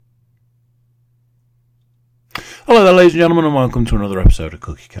Hello there, ladies and gentlemen, and welcome to another episode of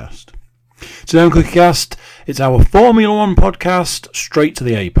CookieCast. Today on CookieCast, it's our Formula One podcast, Straight to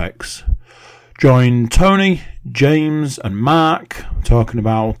the Apex. Join Tony, James, and Mark talking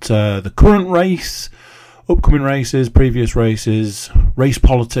about the current race, upcoming races, previous races, race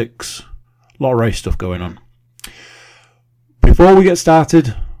politics, a lot of race stuff going on. Before we get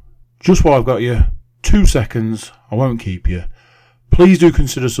started, just while I've got you, 2 seconds, I won't keep you. Please do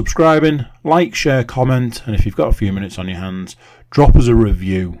consider subscribing, like, share, comment, and if you've got a few minutes on your hands, drop us a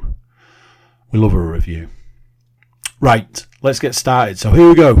review. We love a review. Right, let's get started. So here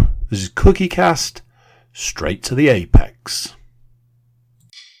we go. This is CookieCast, Straight to the Apex.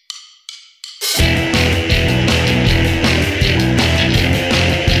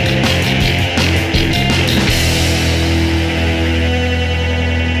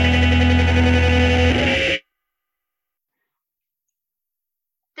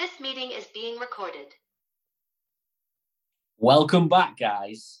 This meeting is being recorded. Welcome back,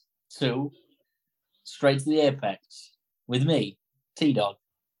 guys, to Straight to the Apex with me, T-Dog,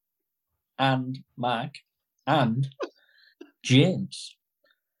 and Mark, and James.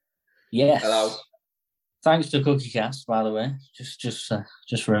 Yes. Hello. Thanks to CookieCast, by the way, just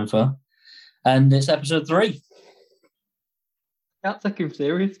for info. And it's episode 3. Can't take him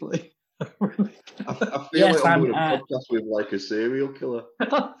seriously. I feel Yes, like I'm I'm- doing a podcast with like a serial killer.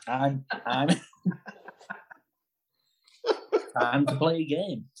 I'm time to play a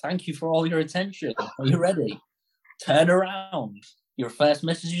game. Thank you for all your attention. Are you ready? Turn around. Your first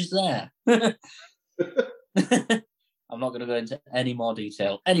message is there. I'm not going to go into any more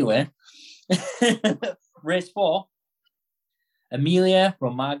detail. Anyway, race 4, Emilia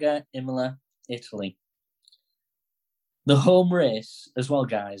Romagna, Imola, Italy. The home race as well,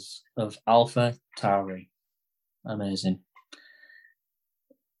 guys, of Alpha Tauri. Amazing.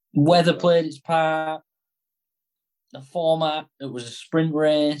 Weather played its part. The format, it was a sprint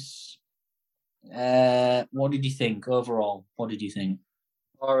race. What did you think overall? What did you think?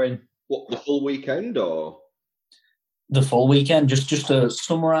 Boring. What, the full weekend or? The full weekend, just to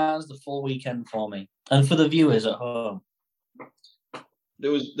summarise the full weekend for me and for the viewers at home.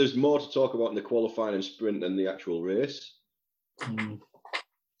 There's more to talk about in the qualifying and sprint than the actual race. Tony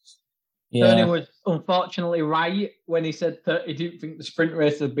Yeah, was unfortunately right when he said that he didn't think the sprint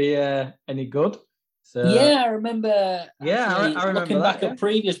race would be any good. So yeah, I remember. Yeah, I remember looking that, back yeah. at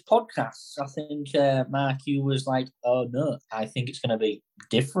previous podcasts, I think Mark, you was like, "Oh no, I think it's going to be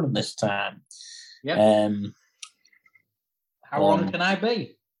different this time." yeah. How wrong can I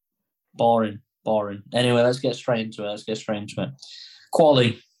be? Boring. Anyway, let's get straight into it.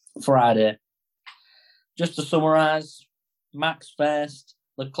 Quali Friday. Just to summarise: Max first,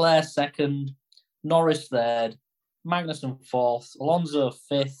 Leclerc second, Norris third, Magnussen 4th, Alonso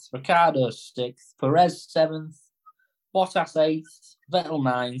 5th, Ricciardo 6th, Perez 7th, Bottas 8th, Vettel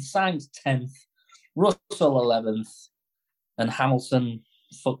 9th, Sainz 10th, Russell 11th, and Hamilton,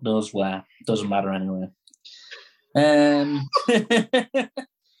 fuck knows where. Doesn't matter anyway.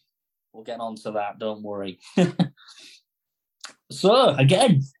 We'll get on to that, don't worry. So,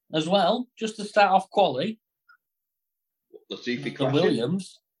 again, as well, just to start off quali, Latifi the crashes.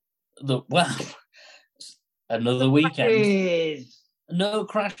 Williams, another weekend. Jeez. No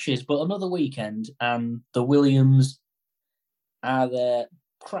crashes, but another weekend, and the Williams either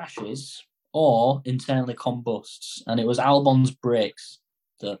crashes or internally combusts. And it was Albon's brakes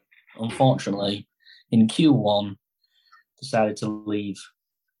that, unfortunately, in Q1, decided to leave.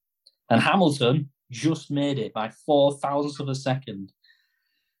 And Hamilton just made it by 0.004 of a second.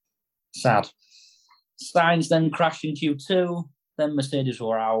 Sad. Sainz then crashed in Q2, then Mercedes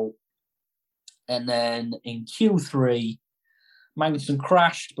were out. And then in Q3, Magnussen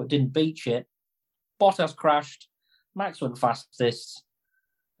crashed but didn't beat it. Bottas crashed, Max went fastest,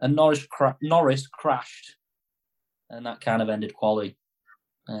 and Norris crashed. And that kind of ended quali.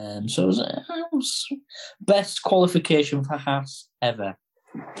 So it was best qualification for Haas ever.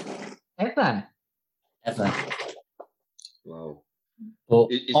 Ever. Wow. But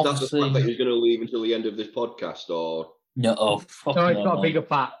Is that the obviously, fact that he's going to leave until the end of this podcast, or? no, fuck So he's no, got no. a bigger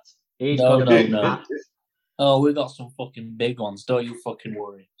fact. He's No, got a no, big no. fact. Oh, we got some fucking big ones. Don't you fucking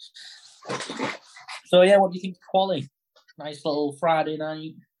worry. So yeah, what do you think of quali? Nice little Friday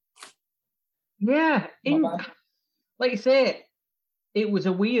night. Yeah. Not bad. Like you say, it was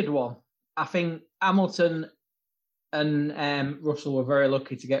a weird one. I think Hamilton and Russell were very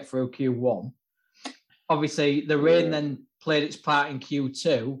lucky to get through Q1. Obviously, the rain then played its part in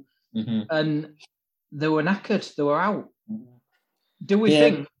Q2, and they were knackered. They were out. Do we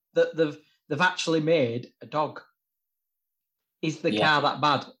think that they've actually made a dog? Is the car that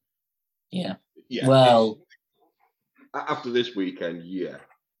bad? Yeah. Yeah. Well, after this weekend, yeah,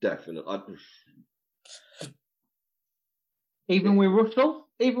 definitely. Even with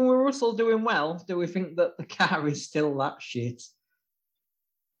Russell doing well, do we think that the car is still that shit?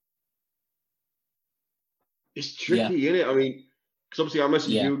 It's tricky, isn't it? I mean, because obviously I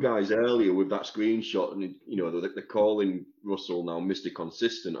messaged you guys earlier with that screenshot, and they're calling Russell now Mr.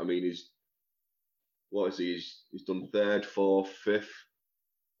 Consistent. I mean, he's done third, fourth, fifth.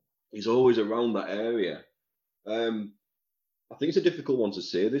 He's always around that area. I think it's a difficult one to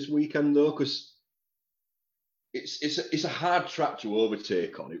say this weekend though, because it's a hard track to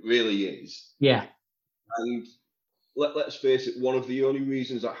overtake on. It really is. Yeah. And let's face it, one of the only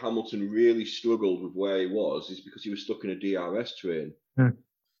reasons that Hamilton really struggled with where he was is because he was stuck in a DRS train.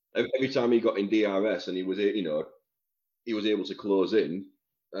 Every time he got in DRS and he was able to close in.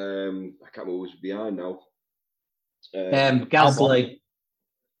 I can't remember who was behind now. Gasly.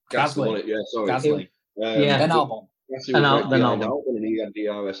 Gasly won it, yeah. Sorry. Gasly. Then Albon. Gasly was behind Albon, and he had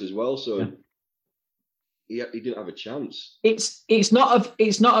DRS as well, so he didn't have a chance. It's not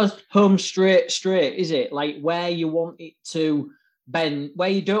a home straight, is it? Like where you want it to bend, where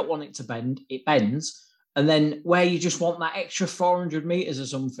you don't want it to bend, it bends, and then where you just want that extra 400 meters or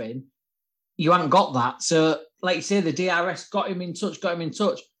something, you haven't got that. So, like you say, the DRS got him in touch.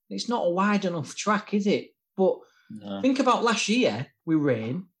 It's not a wide enough track, is it? But think about last year with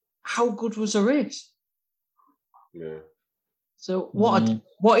rain. How good was the race? Yeah. So what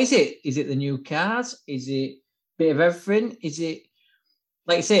is it? Is it the new cars? Is it a bit of everything? Is it,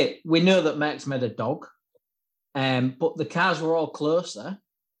 like you say, we know that Max made a dog, but the cars were all closer.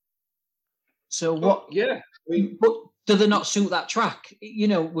 So what? Yeah. I mean, but do they not suit that track?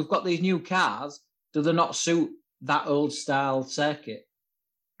 We've got these new cars. Do they not suit that old style circuit?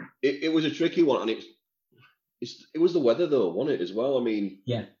 It was a tricky one, and it was the weather though, wasn't it, as well? I mean,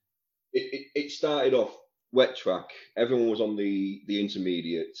 yeah. It started off wet track. Everyone was on the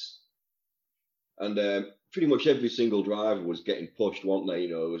intermediates, and pretty much every single driver was getting pushed, weren't they?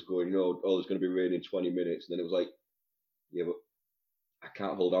 It was going, there's going to be rain in 20 minutes, and then it was like, yeah, but I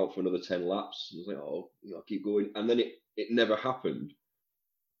can't hold out for another 10 laps. I was like, I'll keep going, and then it never happened.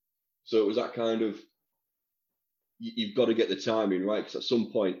 So it was that kind of, you've got to get the timing right, because at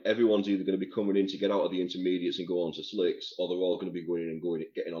some point everyone's either going to be coming in to get out of the intermediates and go on to slicks, or they're all going to be going in and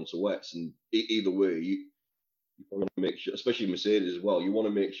getting onto wets. And either way, you want to make sure, especially Mercedes as well, you want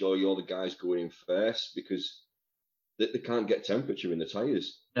to make sure you're the guys going in first, because they can't get temperature in the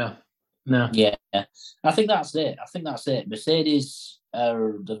tyres. No. Yeah, I think that's it. Mercedes,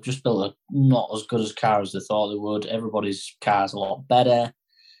 they've just built a not as good as car as they thought they would. Everybody's car's a lot better.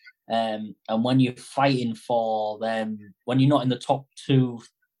 And when you're fighting for them, when you're not in the top 2-3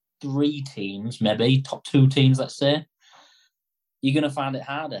 teams, maybe top 2 teams, let's say, you're going to find it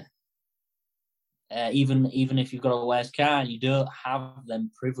harder. Even if you've got a worse car, you don't have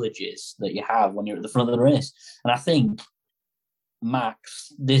them privileges that you have when you're at the front of the race. And I think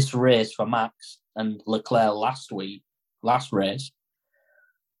this race for Max and Leclerc last race,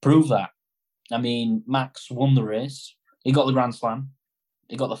 proved that. I mean, Max won the race. He got the Grand Slam.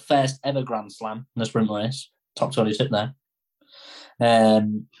 He got the first ever Grand Slam in the sprint race. Top 26 there.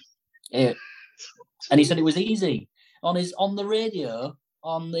 And he said it was easy. On the radio,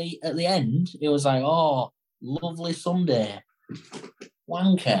 at the end, it was like, oh, lovely Sunday.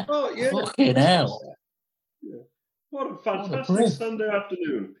 Wanker. Oh, yeah. Fucking hell. Yeah. What a fantastic Sunday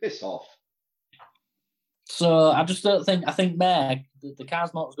afternoon. Piss off. So I just don't think, I think the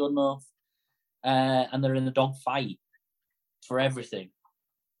car's not good enough, and they're in the dog fight for everything.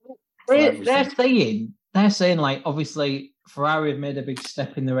 They're saying like, obviously Ferrari have made a big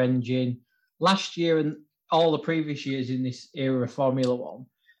step in their engine last year and all the previous years in this era of Formula One.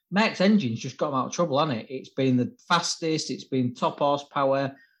 Merc's engine's just got them out of trouble, hasn't it? It's been the fastest, it's been top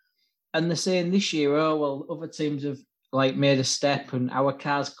horsepower, and they're saying this year, other teams have like made a step and our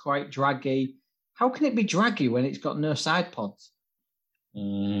car's quite draggy. How can it be draggy when it's got no side pods?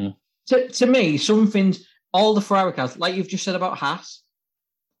 To me, all the Ferrari cars, like you've just said about Haas,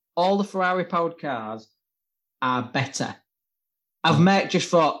 all the Ferrari-powered cars are better. Merc just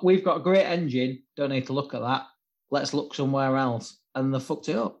thought, we've got a great engine, don't need to look at that. Let's look somewhere else. And they fucked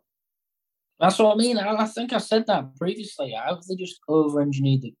it up. That's what I mean. I think I said that previously. How have they just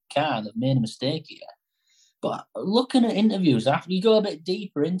over-engineered the car? They've made a mistake here. But looking at interviews, after you go a bit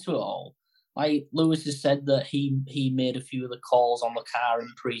deeper into it all, like Lewis has said that he made a few of the calls on the car in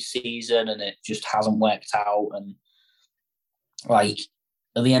pre-season and it just hasn't worked out. And like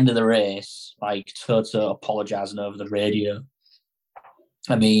at the end of the race, like Toto apologising over the radio.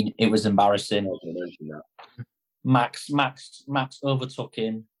 I mean, it was embarrassing. Max overtook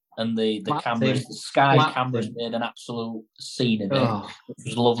him and the Flat cameras, thing. the Sky Flat cameras thing. made an absolute scene of it, Oh. which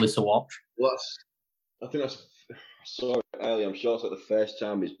was lovely to watch. Well, I think that's. I saw it earlier. I'm sure it's like the first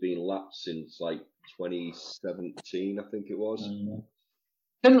time it's been lapped since like 2017. I think it was.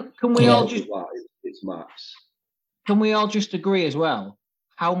 Can we Yeah. all just It's Max. can we all just agree as well?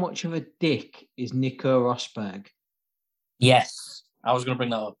 How much of a dick is Nico Rosberg? Yes, I was going to bring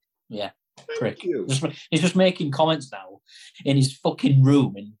that up. Yeah, prick. Thank you. He's just making comments now in his fucking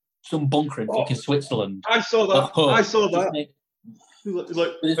room in some bunker in fucking Switzerland. I saw that. Oh, I saw just that. make- It's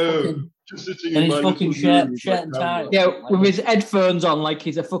like, With his oh, fucking- just sitting and in his my fucking little shirt- room with shirt my and camera. tie. Yeah, with his headphones on, like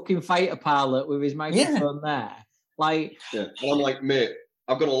he's a fucking fighter pilot with his microphone there. Like, Yeah. And I'm like, mate,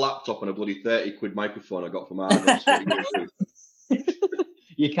 I've got a laptop and a bloody 30 quid microphone I got from Argos. What are you gonna do?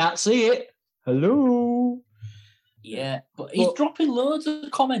 you can't see it. Hello. Yeah, but he's But- dropping loads of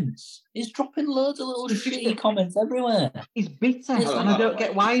comments. He's dropping loads of little shitty comments everywhere. He's bitter, Yes, and I don't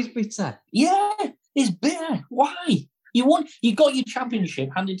get why he's bitter. Yeah, he's bitter. Why? You got your championship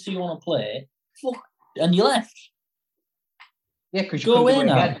handed to you on a plate, fuck, and you left. Yeah, because you Go couldn't do away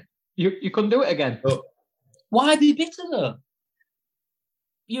it now. again. You couldn't do it again. Oh. Why be bitter though?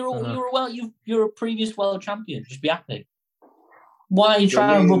 Uh-huh. You're a previous world champion. Just be happy. Why are you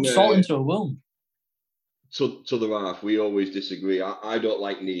trying to rub salt into a wound? To the half, we always disagree. I don't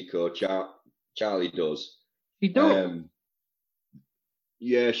like Nico. Charlie does. You don't.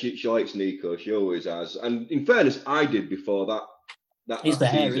 Yeah, she likes Nico. She always has. And in fairness, I did before that. It's the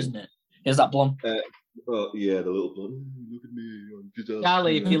that hair, season. isn't it? Is that blonde? Oh yeah, the little blood. Oh, look at me. I'm just a-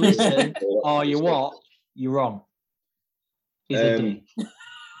 Charlie, if you listen or you watch, you're wrong. He's a dick.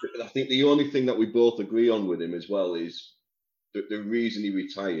 I think the only thing that we both agree on with him as well is the reason he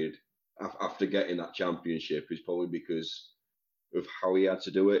retired after getting that championship is probably because of how he had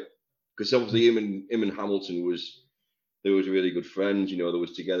to do it. Because obviously him and Hamilton was really good friends. You know, they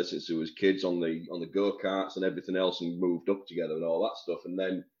was together since they was kids on the go-karts and everything else, and moved up together and all that stuff. And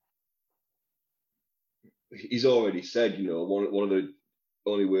then he's already said, you know, one of the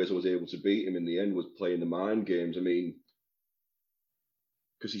only ways I was able to beat him in the end was playing the mind games. I mean,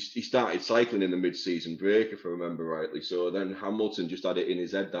 because he started cycling in the mid-season break, if I remember rightly. So then Hamilton just had it in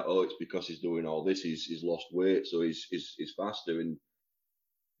his head that, oh, it's because he's doing all this, he's lost weight, so he's faster, and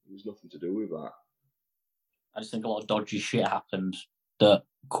there's nothing to do with that. I just think a lot of dodgy shit happened that,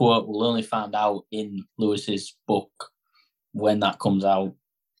 quote, we'll only find out in Lewis's book when that comes out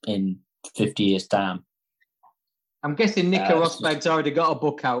in 50 years' time. I'm guessing Nico Rosberg's already got a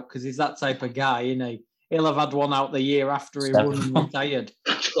book out because he's that type of guy, isn't he? He'll have had one out the year after he won and retired.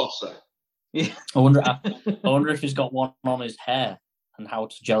 Tosser. Yeah. I wonder if he's got one on his hair and how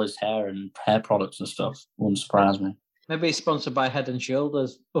to gel his hair and hair products and stuff. Wouldn't surprise me. Maybe he's sponsored by Head and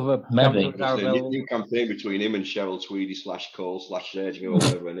Shoulders. Other Maybe. companies are available. New campaign between him and Cheryl Tweedy /Cole/Sergio or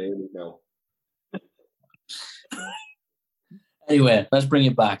whatever her name is now. Anyway, let's bring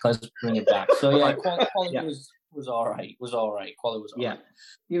it back. So yeah, quality Yeah. was all right. Quality was all Yeah. right.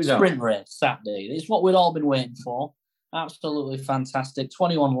 He was Sprint race Saturday. It's what we'd all been waiting for. Absolutely fantastic.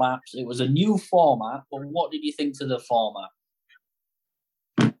 21 laps. It was a new format, but what did you think to the format?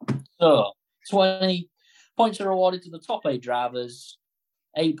 So, 20 points are awarded to the top 8 drivers.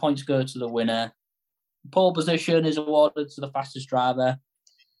 8 points go to the winner. Pole position is awarded to the fastest driver.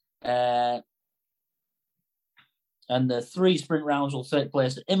 And the 3 sprint rounds will take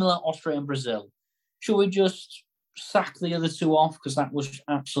place at Imola, Austria, and Brazil. Should we just sack the other 2 off because that was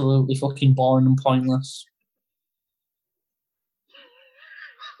absolutely fucking boring and pointless?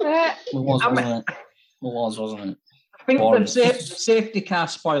 It was, wasn't it? I think Boring. the safety car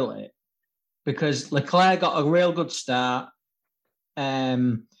spoiled it because Leclerc got a real good start.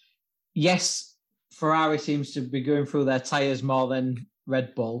 Yes, Ferrari seems to be going through their tyres more than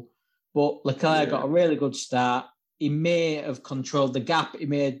Red Bull, but Leclerc got a really good start. He may have controlled the gap. He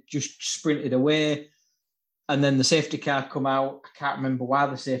may have just sprinted away. And then the safety car come out. I can't remember why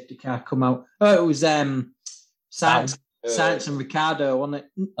the safety car come out. Oh, it was Sainz and Ricciardo, wasn't it?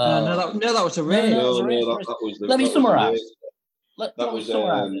 No, that was a race. No, that was the. Let me that was the summarise. race. That was.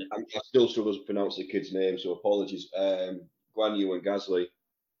 I still struggle to pronounce the kid's name, so apologies. Guan Yu and Gasly.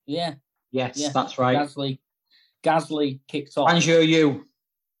 Yeah. Yes, that's right. Gasly kicked off. Guanyu Yu.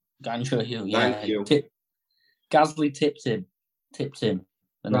 Guanyu Yu, yeah. Thank you. Gasly tipped him,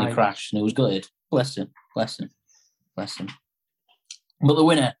 and then he crashed, and it was good. Bless him. But the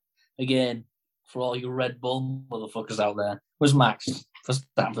winner, again, for all you Red Bull motherfuckers out there, was Max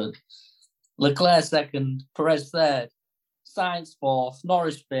Verstappen. Leclerc second, Perez third, Sainz fourth,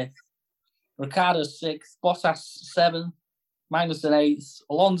 Norris fifth, Ricciardo sixth, Bottas seventh, Magnussen eighth,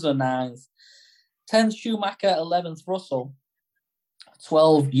 Alonso ninth, 10th Schumacher, 11th Russell,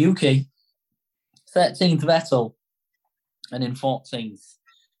 12 Yuki, 13th Vettel, and in 14th.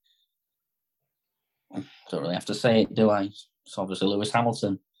 Don't really have to say it, do I? It's obviously Lewis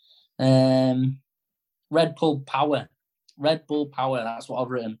Hamilton. Red Bull Power. Red Bull Power, that's what I've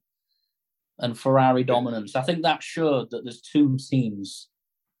written. And Ferrari Dominance. I think that showed that there's two teams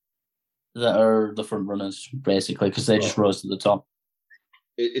that are the front runners, basically, because they just rose to the top.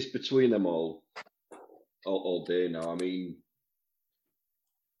 It's between them all day now. I mean,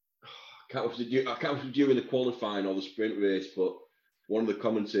 I can't remember during the qualifying or the sprint race, but one of the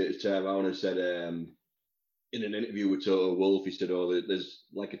commentators turned around and said, in an interview with Toto Wolff, he said, there's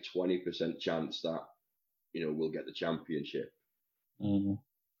like a 20% chance that, we'll get the championship. Mm-hmm.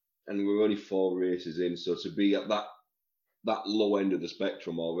 And we're only 4 races in, so to be at that low end of the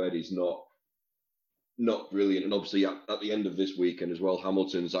spectrum already is not brilliant. And obviously at the end of this weekend as well,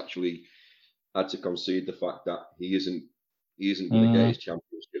 Hamilton's actually had to concede the fact that he isn't going to get his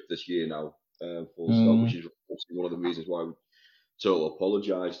championship this year now, full stop, which is obviously one of the reasons why Toto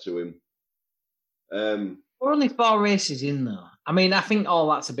apologised to him. We're only 4 races in, though. I mean, I think all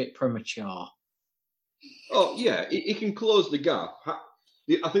that's a bit premature. Oh, yeah, he can close the gap.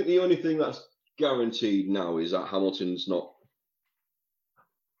 I think the only thing that's guaranteed now is that Hamilton's not...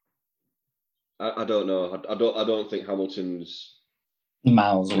 I don't know. I don't think Hamilton's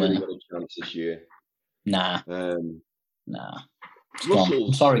miles away. Really got a chance this year. Nah. Nah.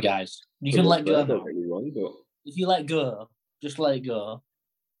 I'm sorry, guys. You can let go. Don't get me wrong, but if you let go, just let it go,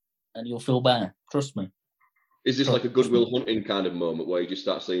 and you'll feel better. Trust me. Is this like a Goodwill Hunting kind of moment where you just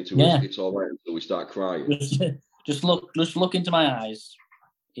start saying to us, "It's all right," until we start crying? Just look into my eyes.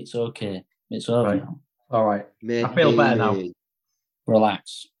 It's okay. It's over now. All right. I feel better now.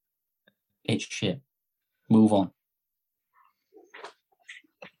 Relax. It's shit. Move on.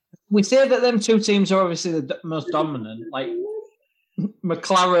 We say that them two teams are obviously the most dominant. Like,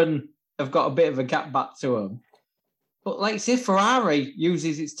 McLaren have got a bit of a gap back to them. But like, say Ferrari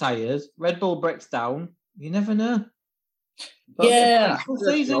uses its tyres, Red Bull breaks down, you never know. But yeah.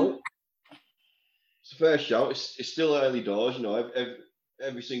 It's a fair shout. It's still early doors,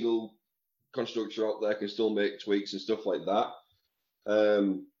 every single constructor out there can still make tweaks and stuff like that.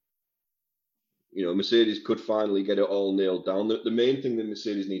 Mercedes could finally get it all nailed down. The main thing that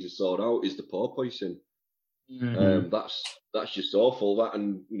Mercedes needs to sort out is the porpoising. Mm-hmm. That's just awful. That,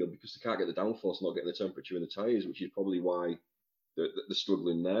 and because they can't get the downforce, not getting the temperature in the tyres, which is probably why they're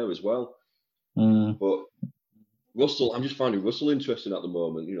struggling there as well. But Russell, I'm just finding Russell interesting at the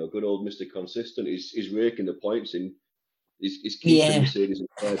moment. Good old Mr. Consistent is raking the points in. He's keeping Mercedes in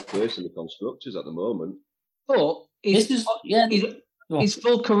third place in the constructors at the moment. But his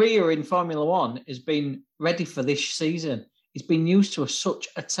full career in Formula One has been ready for this season. He's been used to such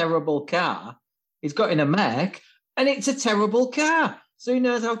a terrible car. He's got in a mech, and it's a terrible car. So he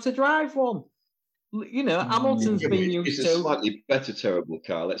knows how to drive one. Hamilton's been used to... It's a slightly better terrible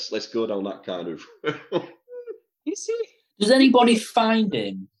car. Let's go down that kind of... You see? Does anybody find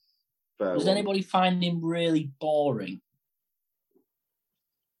him? Anybody find him really boring?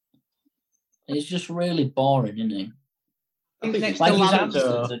 He's just really boring, isn't he? I think like his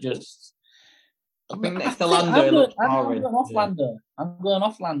answers are just... I think next to Lando. I'm going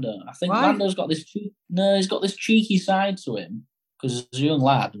off Lando. I think Lando's got this... he's got this cheeky side to him, because he's a young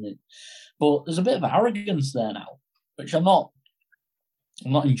lad, but there's a bit of arrogance there now, which I'm not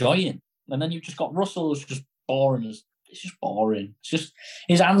enjoying. And then you've just got Russell who's just boring. It's just boring. It's just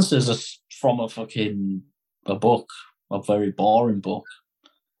his answers are from a book, a very boring book.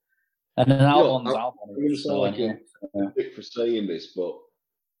 And then Albon's Albon. I'm bit for saying this, but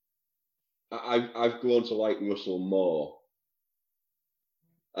I've grown to like Russell more,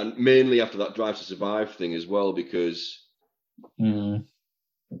 and mainly after that Drive to Survive thing as well, because what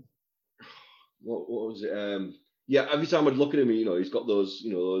was it? Every time I'd look at him, he's got those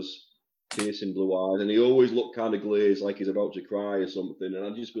piercing blue eyes, and he always looked kind of glazed, like he's about to cry or something. And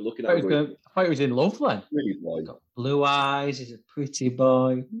I'd just be looking at him. I thought he was in love then. Pretty boy. He's got blue eyes. He's a pretty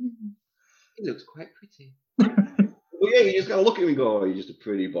boy. He looks quite pretty. Well, yeah, you just gotta look at him and go, "Oh, he's just a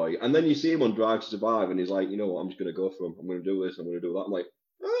pretty boy." And then you see him on Drive to Survive, and he's like, "You know what? I'm just gonna go for him. I'm gonna do this. I'm gonna do that." I'm like,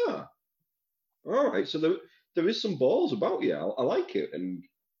 all right. So there is some balls about you. I like it. And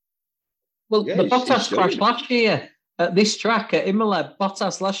the Bottas crashed last year at this track at Imola.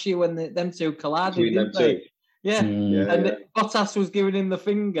 Bottas last year when them two collided, didn't they? Yeah. Bottas was giving him the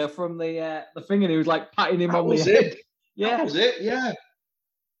finger from the thing, and he was like patting him on the head. That was it. Yeah.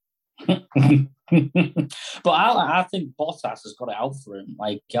 But I think Bottas has got it out for him.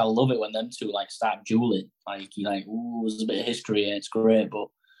 Like, I love it when them two start dueling. There's a bit of history here, it's great. But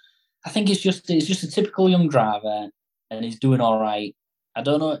I think it's just a typical young driver, and he's doing all right. I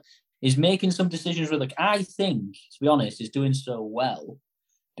don't know. He's making some decisions with I think, to be honest, he's doing so well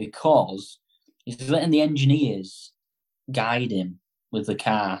because he's letting the engineers guide him with the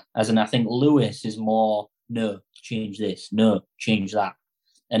car. As in, I think Lewis is more, no, change this, no, change that.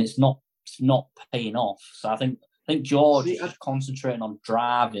 And it's not paying off. So I think George is just concentrating on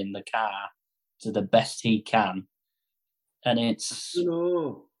driving the car to the best he can. And it's...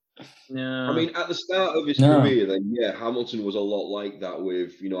 No. No. I mean, at the start of his career, then, Hamilton was a lot like that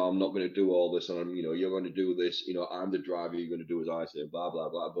with, I'm not going to do all this, and, you're going to do this, I'm the driver, you're going to do as I say, blah, blah,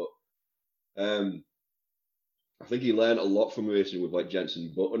 blah. But I think he learned a lot from racing with, like,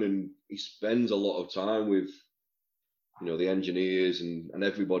 Jenson Button, and he spends a lot of time with, the engineers and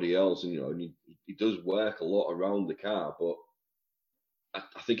everybody else, and, and he does work a lot around the car, but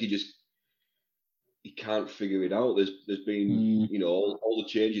I think he can't figure it out. There's been, all the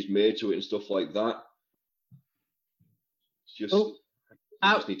changes made to it and stuff like that. It's just,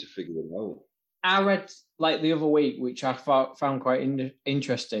 I just need to figure it out. I read, like, the other week, which I found quite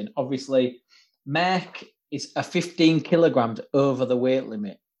interesting. Obviously, Merck is 15 kilograms over the weight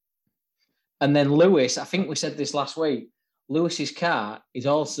limit. And then Lewis, I think we said this last week, Lewis's car is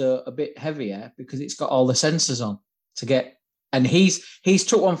also a bit heavier because it's got all the sensors on to get... And he's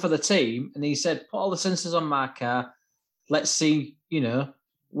took one for the team, and he said, put all the sensors on my car. Let's see,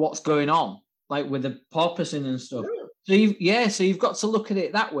 what's going on, like with the porpoising and stuff. So you've got to look at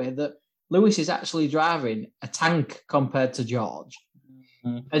it that way, that Lewis is actually driving a tank compared to George.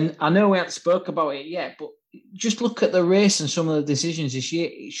 Mm-hmm. And I know we haven't spoke about it yet, but just look at the race and some of the decisions this year.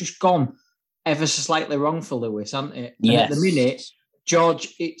 It's just gone ever so slightly wrong for Lewis, hasn't it? Yes. And at the minute,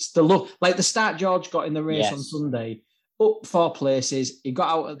 George, it's the look. Like the start George got in the race on Sunday, up 4 places, he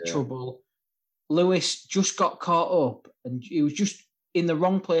got out of trouble. Lewis just got caught up, and he was just in the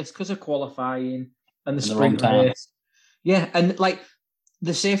wrong place because of qualifying and the sprint race. Yeah, and like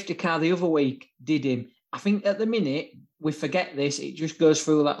the safety car the other week did him. I think at the minute, we forget this, it just goes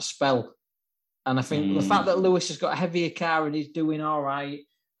through that spell. And I think the fact that Lewis has got a heavier car and he's doing all right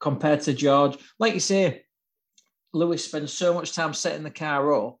compared to George, like you say, Lewis spends so much time setting the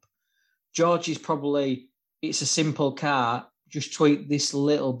car up. George is probably... It's a simple car, just tweak this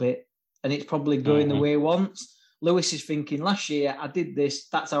little bit, and it's probably going the way he wants. Lewis is thinking, last year I did this,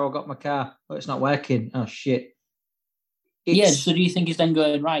 that's how I got my car. Oh, it's not working. Oh, shit. So do you think he's then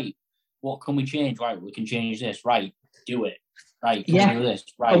going, right, what can we change? Right, we can change this. Right, do it. Right, can we do this?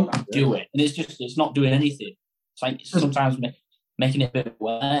 Right, do it. And it's not doing anything. It's like sometimes making it a bit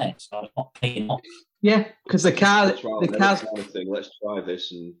worse. So it's not paying off. Yeah, because the car's... Let's try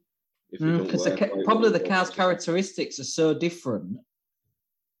this and... Because probably the car's characteristics are so different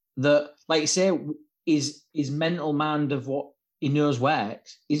that, like you say, his mental mind of what he knows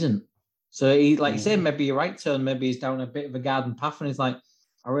works isn't. So he, like you say, maybe a right turn, maybe he's down a bit of a garden path, and he's like,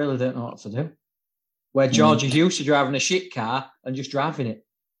 I really don't know what to do. Where George is used to driving a shit car and just driving it.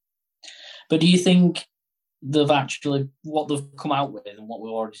 But do you think they've actually, what they've come out with and what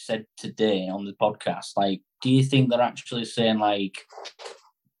we've already said today on the podcast, like, do you think they're actually saying, like,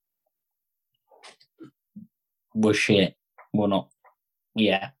 we're shit, we're not,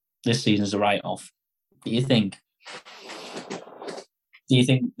 this season's a write-off? Do you think this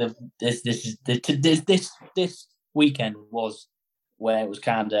weekend was where it was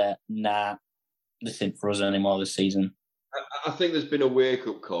kind of, this isn't for us anymore this season? I think there's been a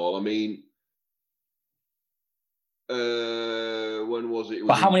wake-up call. I mean, when was it?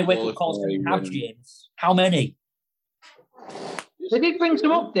 But how many wake-up calls did you have, James? How many? They did bring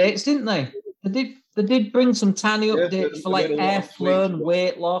some updates, didn't they? They did bring some tiny updates for like airflow and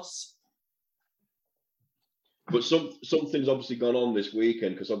weight loss. But something's obviously gone on this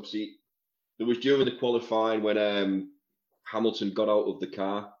weekend, because obviously there was during the qualifying when Hamilton got out of the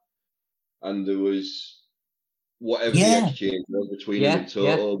car, and there was whatever the exchange was between them in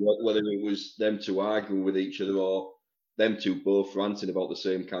total, whether it was them two arguing with each other or them two both ranting about the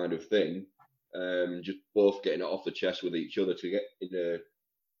same kind of thing, just both getting it off the chest with each other to get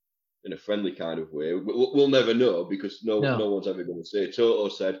in a friendly kind of way. We'll never know, because no one's ever going to say. Toto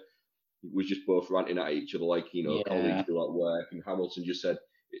said it was just both ranting at each other like, colleagues do at work, and Hamilton just said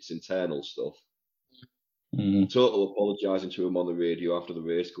it's internal stuff. Toto apologising to him on the radio after the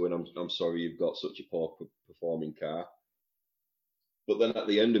race, going, I'm sorry you've got such a poor performing car. But then at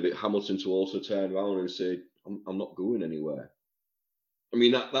the end of it, Hamilton to also turn around and say, I'm not going anywhere. I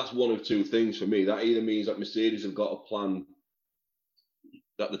mean, that's one of two things for me. That either means that Mercedes have got a plan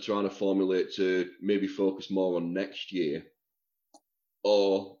that they're trying to formulate to maybe focus more on next year,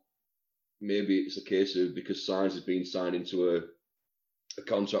 or maybe it's a case of because Sainz has been signed into a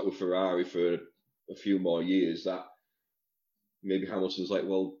contract with Ferrari for a few more years, that maybe Hamilton's like,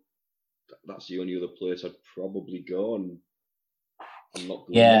 well, that's the only other place I'd probably go, and I'm not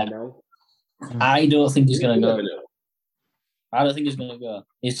going there now. I don't think he's going to go. Never know. I don't think he's going to go.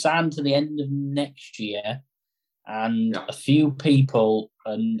 He's signed to the end of next year, and a few people,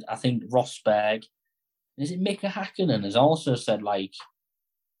 and I think Rosberg, is it Mika Hakkinen, has also said, like,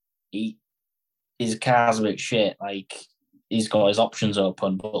 his car's a bit shit, like, he's got his options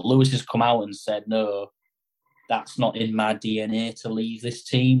open, but Lewis has come out and said, no, that's not in my DNA to leave this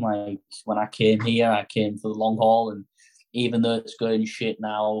team. Like, when I came here, I came for the long haul, and even though it's going shit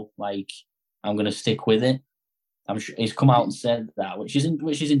now, like, I'm going to stick with it. I'm sure he's come out and said that, which is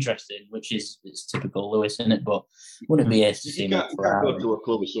interesting, it's typical Lewis, isn't it? But wouldn't it be ace to see him? You can't go to a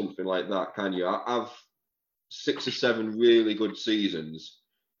club or something like that, can you? I've 6 or 7 really good seasons,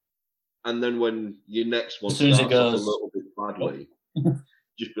 and then when your next one starts off a little bit badly,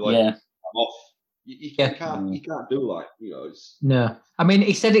 just be like, I'm off. You can't do like, it's... No. I mean,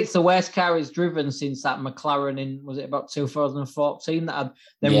 he said it's the worst car he's driven since that McLaren in, was it about 2014, that had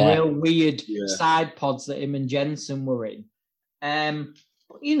them real weird side pods that him and Jensen were in.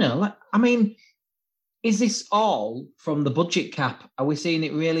 Is this all from the budget cap? Are we seeing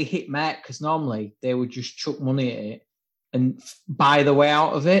it really hit Merc? Because normally they would just chuck money at it and buy the way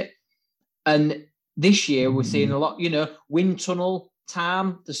out of it. And this year we're seeing a lot, wind tunnel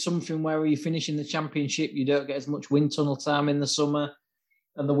time. There's something where you finish in the championship, you don't get as much wind tunnel time in the summer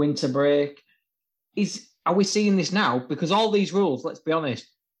and the winter break. Are we seeing this now? Because all these rules, let's be honest,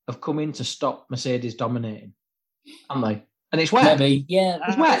 have come in to stop Mercedes dominating, haven't they? And it's wet. Maybe,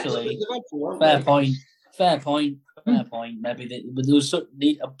 it's actually wet. Fair point. Maybe but there was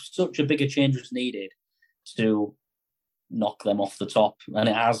such a bigger change was needed to knock them off the top, and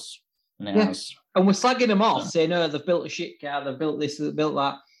it has. And we're slagging them off, saying, "Oh, they've built a shit car, they've built this, they've built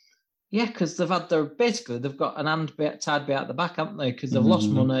that." Yeah, because they've got an hand tied behind the back, haven't they? Because they've lost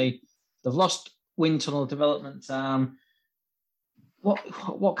money, they've lost wind tunnel development time.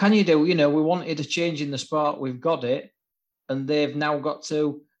 What can you do? We wanted a change in the sport, we've got it, and they've now got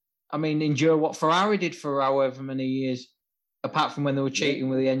to, endure what Ferrari did for however many years, apart from when they were cheating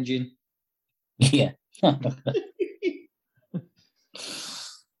with the engine. Yeah.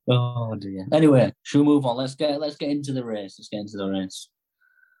 Oh dear. Anyway, should we move on? Let's get into the race.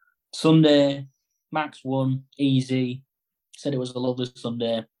 Sunday, Max won, easy. Said it was a lovely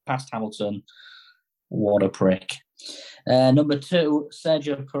Sunday. Past Hamilton. What a prick. Number 2,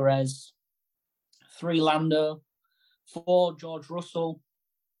 Sergio Perez. 3, Lando. 4, George Russell.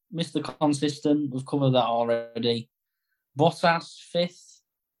 Mr. Consistent. We've covered that already. Bottas, 5th.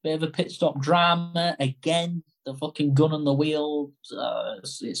 Bit of a pit stop drama again. The fucking gun on the wheel.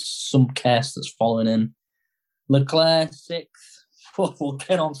 It's some curse that's following in. Leclerc, 6th. We'll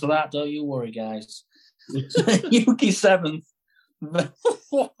get on to that, don't you worry, guys. Yuki, 7th.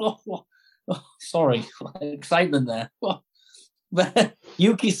 Sorry, excitement there.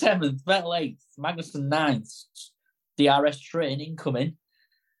 Yuki, 7th. Vettel, 8th. Magnussen, 9th. DRS train incoming.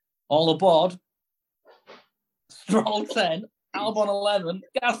 All aboard. Stroll, 10. Albon, 11.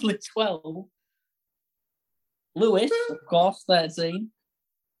 Gasly, 12. Lewis, of course, 13.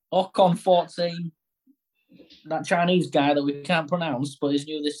 Ocon, 14. That Chinese guy that we can't pronounce, but he's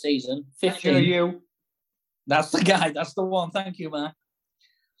new this season. 15. You. That's the guy. That's the one. Thank you, man.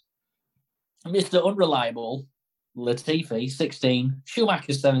 Mr. Unreliable, Latifi, 16.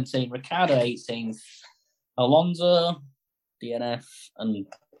 Schumacher, 17. Ricciardo, 18. Alonso, DNF, and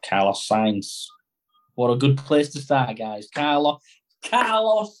Carlos Sainz. What a good place to start, guys. Carlos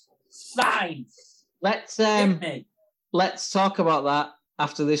Sainz. Let's talk about that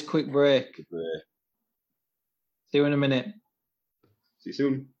after this quick break. See you in a minute. See you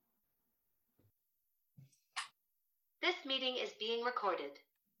soon. This meeting is being recorded.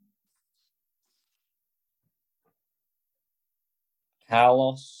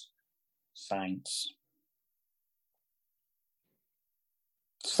 Carlos Sainz.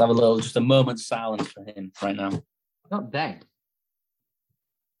 Just have just a moment's silence for him right now. Not dead.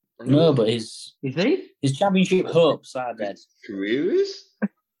 No, but is he? His championship hopes are dead. Career is?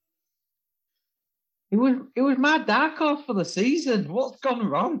 It was my dark horse for the season. What's gone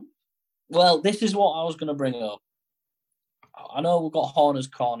wrong? Well, this is what I was going to bring up. I know we've got Horner's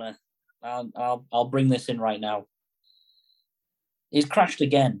Corner. I'll bring this in right now. He's crashed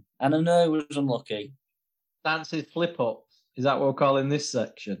again, and I know he was unlucky. That's his flip-up. Is that what we're calling this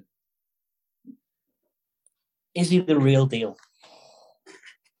section? Is he the real deal?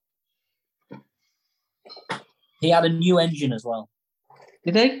 He had a new engine as well.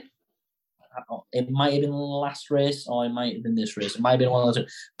 Did he? It might have been the last race, or it might have been this race. It might have been one of those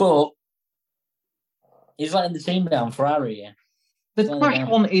two. But he's letting the team down, Ferrari. Yeah. The Slowing crash down.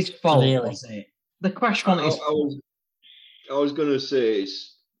 one is fault, Severely. was it? The crash one is fault. I was going to say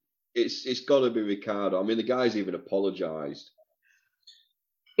it's got to be Ricardo. I mean, the guy's even apologised.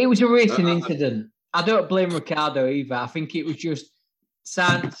 It was a racing incident. I don't blame Ricardo either. I think it was just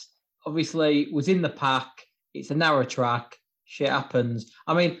Sainz obviously was in the pack. It's a narrow track. Shit happens.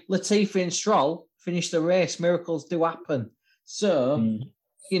 I mean, Latifi and Stroll finished the race. Miracles do happen. So,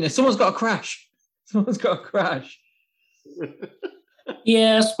 someone's got to crash. Someone's got to crash.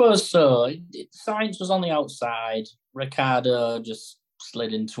 Yeah, I suppose so. Sainz was on the outside. Ricardo just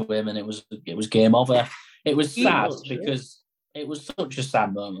slid into him, and it was game over. It was sad because it was such a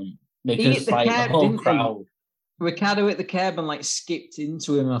sad moment because the like curb, the whole didn't he? crowd. Ricardo hit the curb and skipped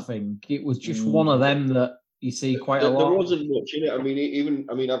into him. I think it was just one of them that you see quite a lot. There wasn't much in it. I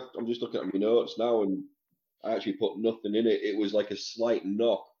mean, I'm just looking at my notes now, and I actually put nothing in it. It was like a slight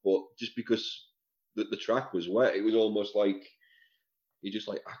knock, but just because the track was wet, it was almost like he just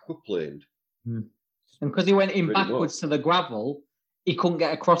aquaplaned. And because he went in Pretty backwards much. to the gravel, he couldn't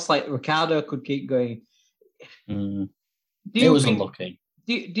get across like Ricardo could keep going. It was unlucky.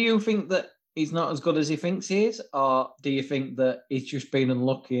 Do you think that he's not as good as he thinks he is, or do you think that he's just been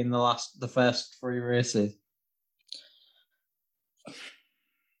unlucky in the first 3 races?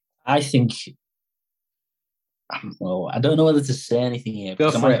 I think. Well, I don't know whether to say anything here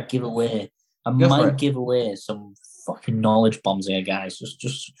because I might give away some fucking knowledge bombs here, guys.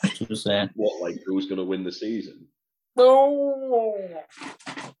 Just to say. What, like who's going to win the season? No.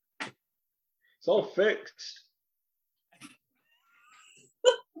 It's all fixed.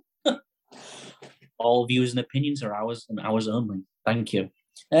 All views and opinions are ours and ours only. Thank you.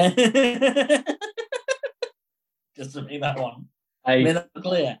 Just to make that one. Hey, Made that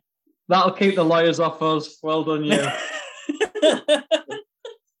clear. that'll keep the lawyers off us. Well done, you.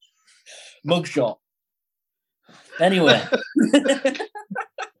 Mugshot. Anyway.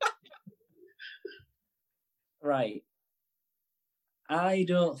 Right. I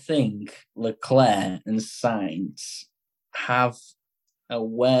don't think Leclerc and Sainz have a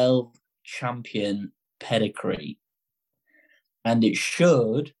world champion pedigree. And it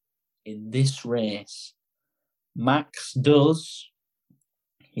showed in this race. Max does.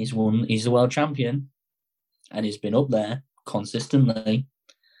 He's the world champion. And he's been up there consistently.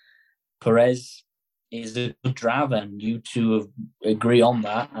 Perez is a good driver, and you two agree on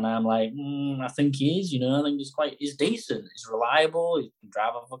that. And I'm like, I think he is. I think he's decent. He's reliable. He can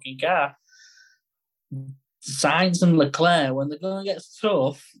drive a fucking car. Sainz and Leclerc, when they're going to get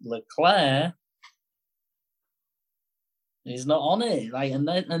tough, Leclerc is not on it.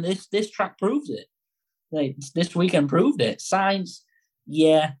 And this track proves it. This weekend proved it. Sainz,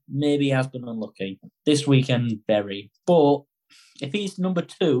 yeah, maybe has been unlucky. This weekend, very. But if he's number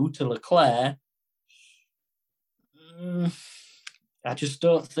 2 to Leclerc, I just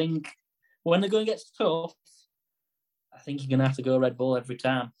don't think when they're going to get tough, I think you're going to have to go Red Bull every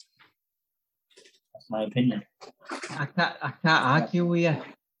time. That's my opinion. I can't argue with you.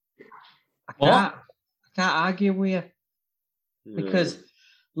 I can't argue with you because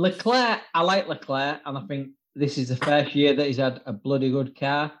Leclerc, I like Leclerc, and I think this is the first year that he's had a bloody good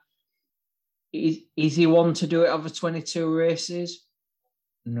car. Is he one to do it over 22 races?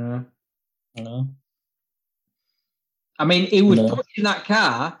 No. I mean, he was pushing that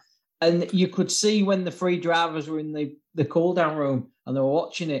car, and you could see when the 3 drivers were in the cool-down room and they were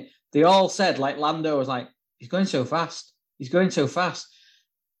watching it, they all said, like Lando was like, he's going so fast. He's going so fast.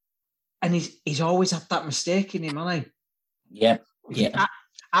 And he's always had that mistake in him, hasn't he? Yeah.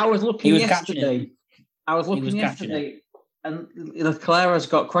 I was looking yesterday. And Leclerc has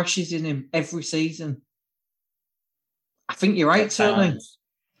got crashes in him every season. I think you're right, Tony.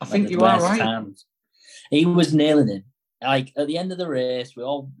 I think you are right. He was nailing him. Like at the end of the race,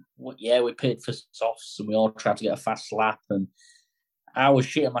 we paid for softs and we all tried to get a fast lap. And I was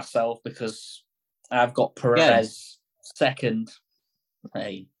shitting myself because I've got Perez second.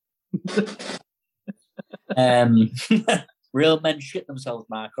 Hey. Real men shit themselves,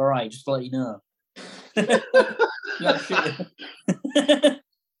 Mark. All right, just to let you know. That's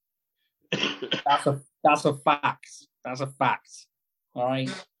a fact. That's a fact. All right.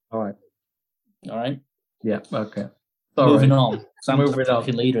 Yeah. Okay. Moving on. So I'm Moving the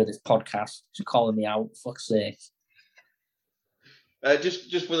fucking leader of this podcast. You're calling me out. Fuck's sake.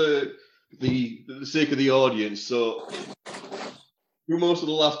 Just for the sake of the audience. So, through most of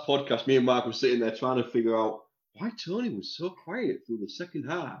the last podcast, me and Mark were sitting there trying to figure out why Tony was so quiet through the second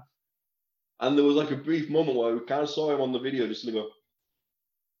half. And there was like a brief moment where we kind of saw him on the video just go.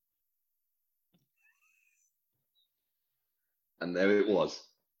 And there it was.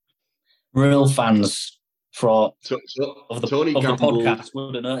 Real fans For Tony of the gambled. podcast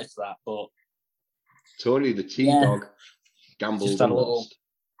would have noticed that, but Tony the T-Dog gambled just had and a little. lost.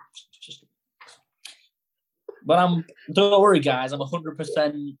 But don't worry, guys. I'm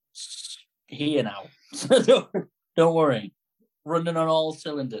 100% here now. So don't worry. Running on all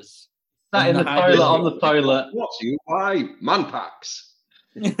cylinders. That in the toilet, on the toilet. What's you buy? Man packs.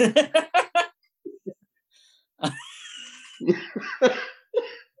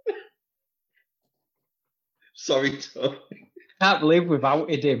 Sorry, Tony. Can't believe we've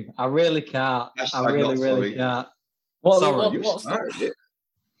outed him. I really can't. I really can't. What's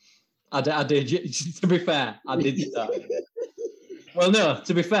I did. To be fair, I did start. Well, no.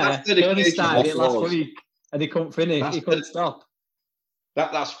 To be fair, he only started it last week, and he couldn't finish. He couldn't stop.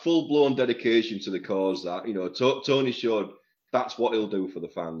 That's full blown dedication to the cause. That Tony showed that's what he'll do for the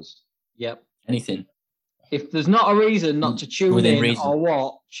fans. Yep. Anything. If there's not a reason not to tune in or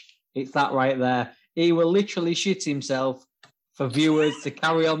watch, it's that right there. He will literally shit himself for viewers to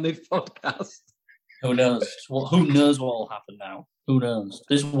carry on this podcast. Who knows? Who knows what will happen now? Who knows?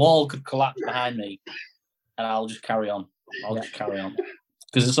 This wall could collapse behind me, and I'll just carry on. Just carry on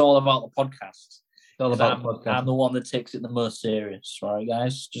because it's all about the podcast. It's all about the podcast. I'm the one that takes it the most serious. All right,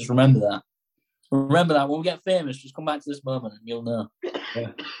 guys, just remember that. Remember that when we get famous, just come back to this moment, and you'll know.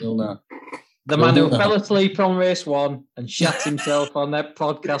 Yeah. You'll know. The man who fell asleep on race 1 and shat himself on that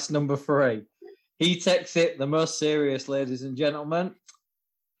podcast number 3. He takes it the most serious, ladies and gentlemen.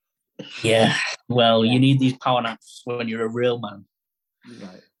 Yeah, well, you need these power naps when you're a real man.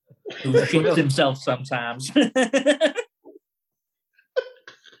 Right. Who shits himself sometimes.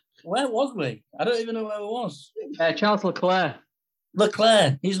 Where was we? I don't even know where it was. Charles Leclerc.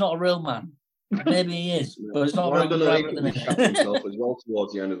 Leclerc, he's not a real man. Maybe he is, but it's not a very good driver at the minute. As well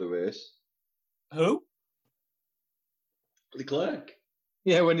towards the end of the race. Who? Leclerc.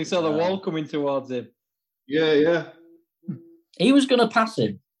 Yeah, when he saw the wall coming towards him. Yeah. He was going to pass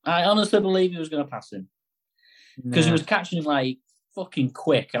him. I honestly believe he was going to pass him. Because he was catching him like fucking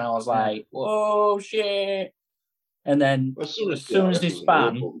quick, and I was like, whoa, shit. And then as soon as he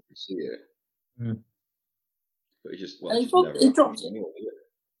span, but he just he dropped it.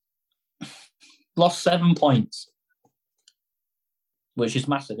 Lost 7 points, which is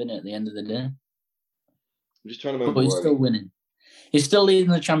massive, isn't it? At the end of the day, I'm just trying to remember. But he's still winning. He's still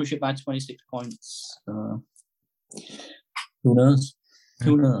leading the championship by 26 points. Who knows?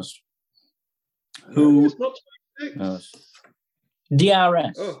 Who knows? Who knows?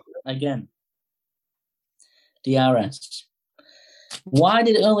 DRS again. DRS. Why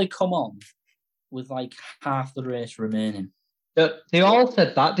did it only come on with like half the race remaining? They all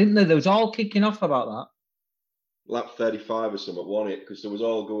said that, didn't they? They was all kicking off about that. Lap 35 or something, wasn't it? Because there was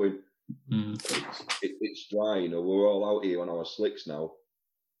all going, it's dry, we're all out here on our slicks now.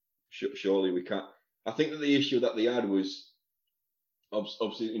 Surely we can't. I think that the issue that they had was,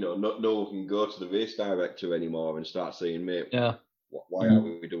 obviously, no one can go to the race director anymore and start saying, mate, why are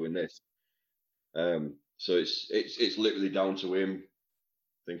we doing this? So it's literally down to him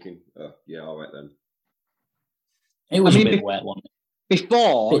thinking, all right then. It was a bit wet, wasn't it?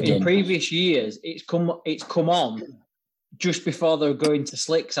 Before, in previous years, it's come on just before they were going to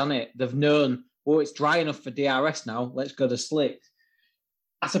slicks, hasn't it? They've known, it's dry enough for DRS now, let's go to slicks.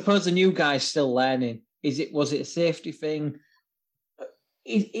 I suppose the new guy's still learning. Was it a safety thing?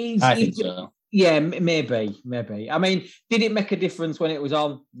 I think so. Yeah, maybe. I mean, did it make a difference when it was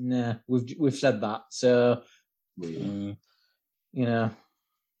on? Nah, we've said that. So,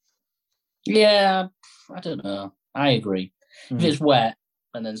 Yeah, I don't know. I agree. If it's wet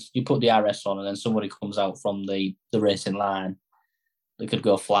and then you put the RS on and then somebody comes out from the racing line, they could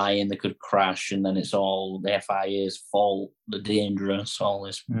go flying, they could crash, and then it's all the FIA's fault, the dangerous, all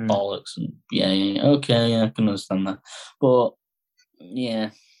this bollocks. And I can understand that. But,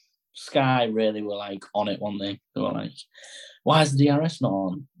 Sky really were like on it, weren't they? They were like, why is the DRS not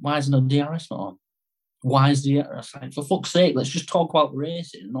on? Why is no DRS not on? Why is the DRS? Like, for fuck's sake, let's just talk about the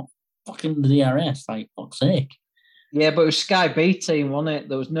racing, not fucking the DRS. Like, fuck's sake. Yeah, but it was Sky B team, wasn't it?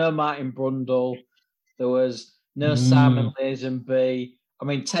 There was no Martin Brundle. There was no Simon Lazenby. I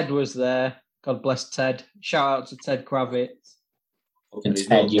mean, Ted was there. God bless Ted. Shout out to Ted Kravitz. Fucking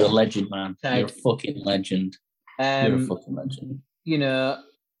Ted, you're a legend, man. Ted. You're a fucking legend. You're a fucking legend.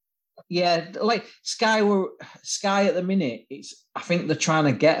 Like Sky at the minute, I think they're trying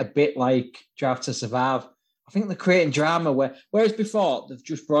to get a bit like Drive to Survive. I think they're creating drama whereas before they've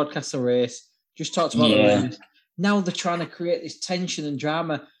just broadcast the race, just talked about the race. Now they're trying to create this tension and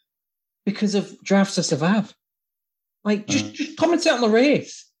drama because of Drive to Survive. Like just commentate on the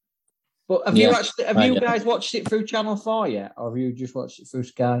race. But have you guys watched it through Channel 4 yet, or have you just watched it through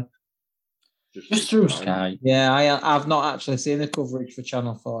Sky? Just through Sky. Yeah, I've not actually seen the coverage for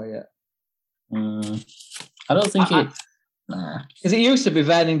Channel 4 yet. I don't think it. Nah. Because it used to be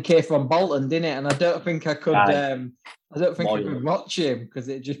Vernon Kay from Bolton, didn't it? And I don't think I could. Aye. I don't think I Loyal. could watch him because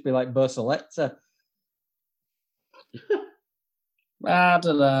it'd just be like Bo Selector. I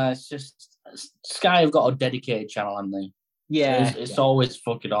don't know. It's just Sky have got a dedicated channel, haven't they? Yeah, So it's always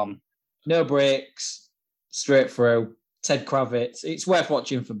fucking on. no breaks, straight through. Ted Kravitz. It's worth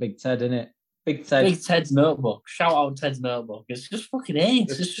watching for Big Ted, isn't it? Big Ted. Big Ted's Notebook. Shout out Ted's Notebook. It's just fucking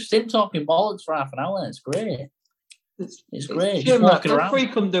ace. It's just him talking bollocks for half an hour. It's great. It's great. Just walking around. Free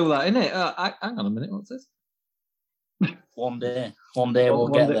couldn't do that, innit? Hang on a minute. What's this? One day we'll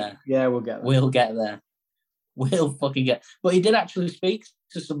get there. Yeah, we'll get there. We'll get there. We'll fucking get. But he did actually speak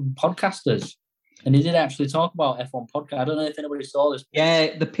to some podcasters, and he did actually talk about F1 podcast. I don't know if anybody saw this.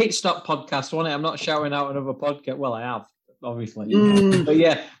 Yeah, the Pit Stop podcast, wasn't it? I'm not shouting out another podcast. Well, I have, obviously. But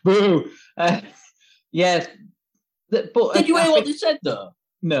yeah, boo. Yeah. But Did you hear what they said though?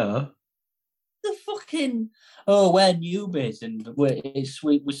 No. The fucking we're newbies, and we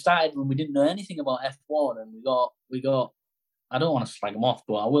started when we didn't know anything about F1, and we got. I don't want to slag them off,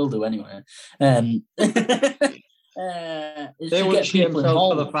 but I will do anyway. They would shit themselves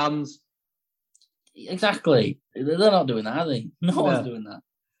for the fans. Exactly. They're not doing that, are they? No one's doing that.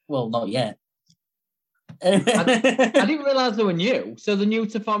 Well, not yet. I didn't realise they were new. So they're new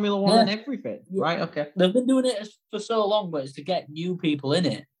to Formula One and everything. Yeah. Right, okay. They've been doing it for so long, but it's to get new people in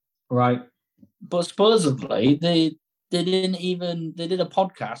it. Right. But supposedly they did a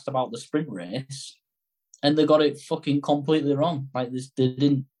podcast about the sprint race, and they got it fucking completely wrong. Like this, they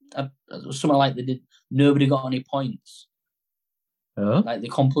didn't something like they did. Nobody got any points. Like they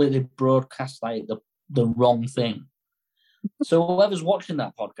completely broadcast like the wrong thing. So whoever's watching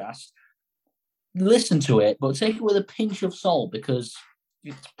that podcast, listen to it, but take it with a pinch of salt because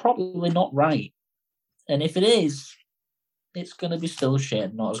it's probably not right. And if it is, it's going to be still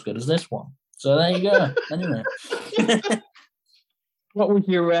shit, not as good as this one. So there you go. Anyway. What was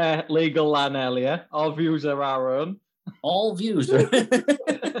your legal line earlier? All views are our own. All views are...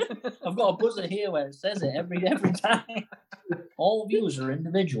 I've got a buzzer here where it says it every time. All views are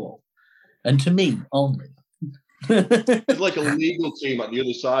individual. And to me only. There's like a legal team at the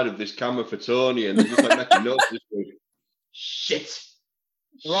other side of this camera for Tony, and they're just like making notes this way. Shit.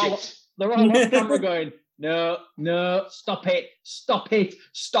 They're all on camera going, no, stop it.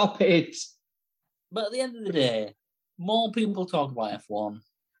 But at the end of the day, more people talk about F1,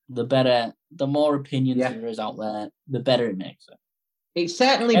 the better, the more opinions there is out there, the better it makes it. It's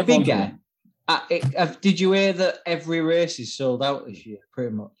certainly Everyone's bigger. Did you hear that every race is sold out this year,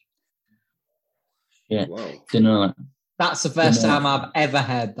 pretty much? Yeah, wow. Didn't know that. That's the first time I've ever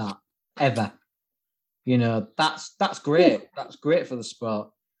heard that, ever. You know, that's great. That's great for the sport.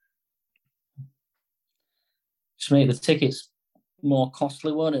 Just make the tickets more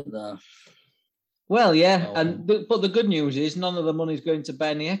costly, won't it, though? Well, yeah, but the good news is none of the money's going to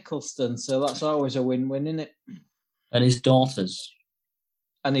Bernie Eccleston, so that's always a win-win, isn't it? And his daughters.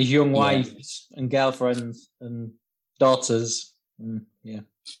 And his young wives and girlfriends and daughters. Yeah.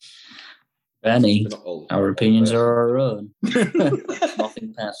 Bernie, our opinions are our own.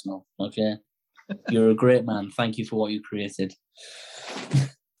 Nothing personal, okay? You're a great man. Thank you for what you created.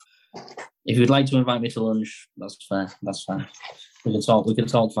 If you'd like to invite me to lunch, that's fair. That's fine. We can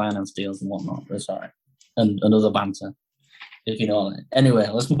talk finance deals and whatnot. That's all right. And another banter, if you know that. Anyway,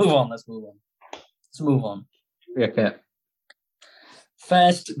 let's move on. Okay.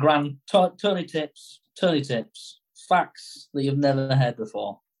 First grand Tony tips. Facts that you've never heard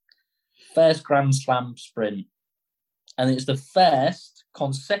before. First Grand Slam sprint, and it's the first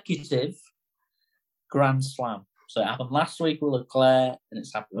consecutive Grand Slam. So it happened last week with Leclerc, and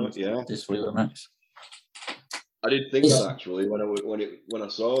it's happened this week with Max. I did think that actually when I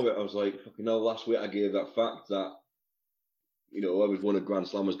saw it, I was like, fucking hell, last week I gave that fact that whoever's won a Grand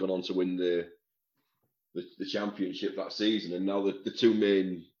Slam has gone on to win the championship that season, and now the two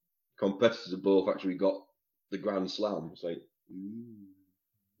main competitors have both actually got the Grand Slam. It's like,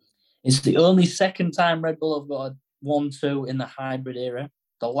 It's the only second time Red Bull have got a 1-2 in the hybrid era.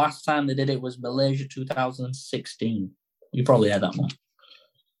 The last time they did it was Malaysia 2016. You probably heard that one.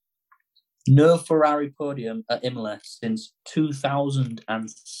 No Ferrari podium at Imola since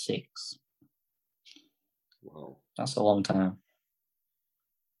 2006. Wow. That's a long time.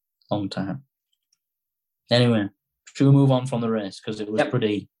 Anyway, should we move on from the race? Because it was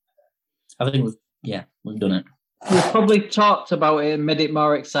pretty... I think we've done it. We probably talked about it and made it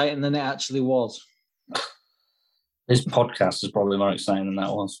more exciting than it actually was. This podcast is probably more exciting than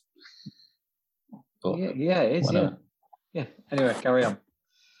that was. But yeah, it is. Yeah. Anyway, carry on.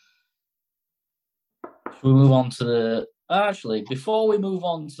 we move on to the... Actually, before we move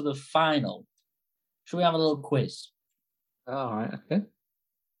on to the final, should we have a little quiz? All right, okay.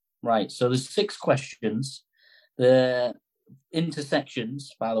 Right, so there's 6 questions. The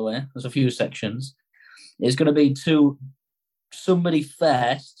intersections, by the way, there's a few sections. It's going to be to somebody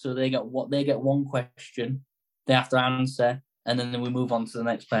first, so they get 1 question. They have to answer, and then we move on to the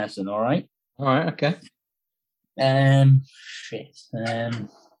next person. All right. All right, okay.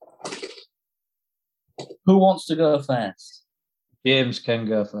 Who wants to go first? James can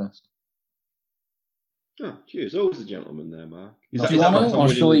go first. Oh, cheers. Always a gentleman there, Mark. Do you want to, or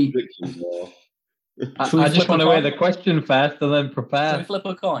shall we? I just want to hear the question first and then Should prepare. we flip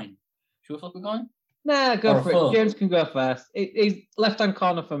a coin? Nah, go Or for four? it. James can go first. He's left-hand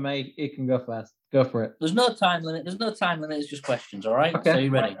corner for me. He can go first. Go for it. There's no time limit. It's just questions. All right. Okay. So you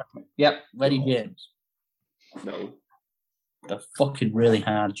ready? Yep. Ready, James? No. They're fucking really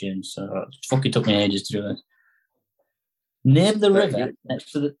hard, James. So it fucking took me ages to do this. Name the Very river good.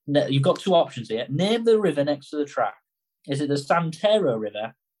 next to the. You've got 2 options here. Name the river next to the track. Is it the Santero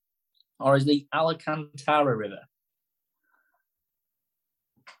River, or is it the Alcantara River?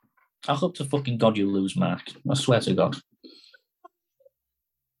 I hope to fucking God you lose, Mark. I swear to God.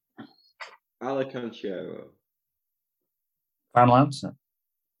 Alcantara. Final answer.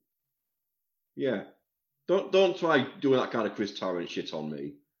 Yeah. Don't try doing that kind of Chris Tarrant shit on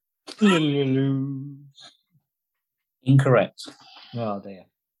me. Incorrect. Oh dear.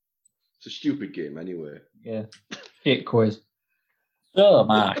 It's a stupid game anyway. Yeah. Shit quiz. So,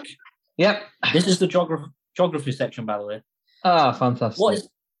 Mark, Yep. this is the geography section, by the way. Ah, fantastic.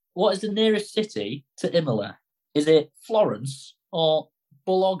 What is the nearest city to Imola? Is it Florence or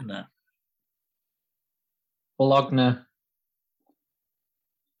Bologna? Bologna.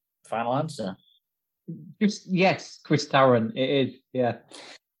 Final answer. Yes, Chris Tarrant. It is. Yeah.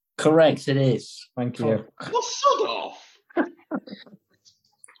 Correct, it is. Thank you. Well, sod off!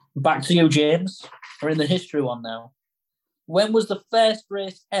 Back to you, James. We're in the history one now. When was the first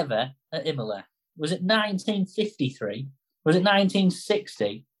race ever at Imola? Was it 1953? Was it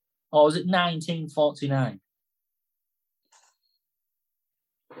 1960? Or was it 1949?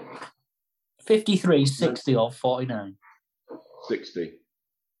 53, 60, or 49? 60.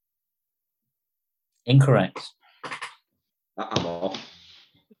 Incorrect. I'm off.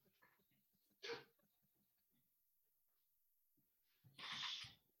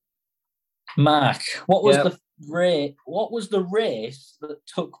 Mark, what was Yep. What was the race that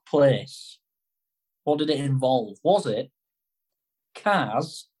took place? What did it involve? Was it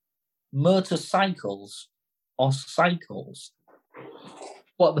cars, motorcycles, or cycles?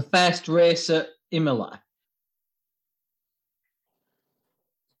 What, the first race at Imola?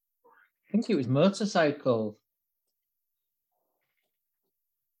 I think it was motorcycle.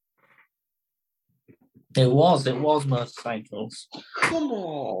 It was motorcycles. Come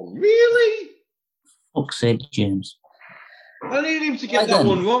on, really? Fuck's sake, James. I need him to get Right that then.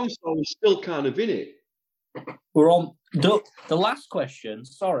 one wrong, so I'm still kind of in it. We're on the last question.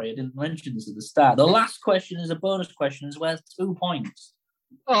 Sorry, I didn't mention this at the start. The last question is a bonus question. Is worth 2 points.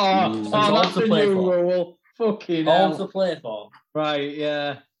 Oh, That's all that's to a play new for. rule. Fucking All to hell. play for. Right,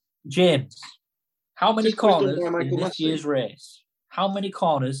 yeah. James, how many This quiz done corners by in Michael this Massey. year's race? How many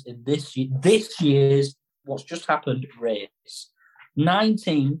corners in this year's what's just happened race?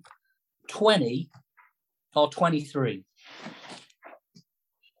 19, 20, or 23? I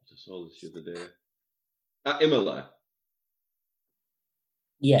saw this the other day. At Imola.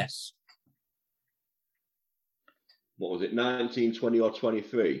 Yes. What was it, 19, 20, or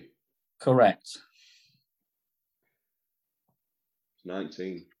 23? Correct. It's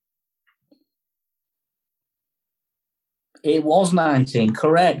 19. It was 19.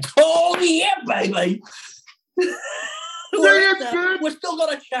 Correct. Oh, yeah, baby. We've still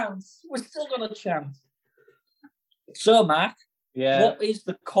got a chance. So, Mark, Yeah. what is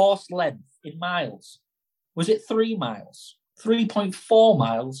the course length in miles? Was it 3 miles, 3.4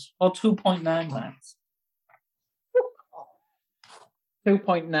 miles, or 2.9 miles?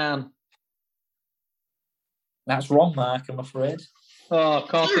 2.9. That's wrong, Mark, I'm afraid. Oh, of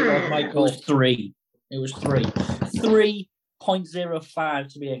course it was, It Michael. was 3. It was 3.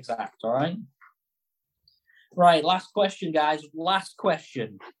 3.05 to be exact, all right? Right, last question, guys. Last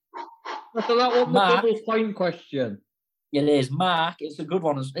question. So that was the Mark. double point question. It is. Mark, it's a good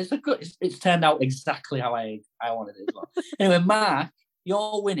one. It's turned out exactly how I wanted it as well. Anyway, Mark,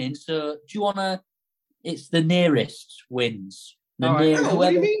 you're winning, so do you want to... It's the nearest wins. The All right. near- No, what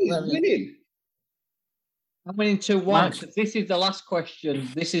do you whoever- mean? He's winning. I'm winning 2-1. Mark. This is the last question.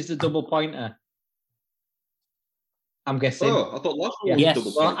 This is the double pointer. I'm guessing. Oh, I thought last one was Yes.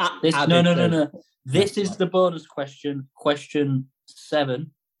 double Well, points. No. This is the bonus question. Question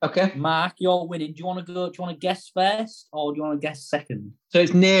 7. Okay. Mark, you're winning. Do you want to guess first, or do you want to guess second? So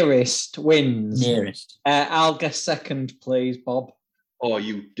it's nearest wins. Nearest. I'll guess second, please, Bob. Oh,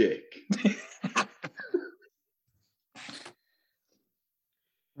 you dick.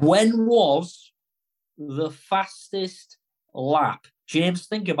 When was the fastest lap? James,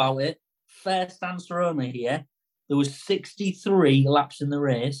 think about it. First answer only here. There was 63 laps in the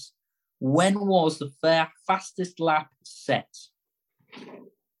race. When was the fastest lap set?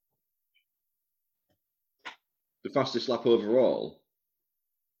 The fastest lap overall.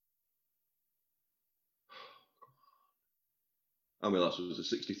 How many laps was it?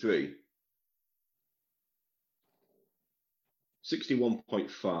 63?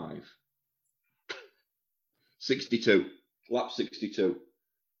 61.5. 62. Lap 62.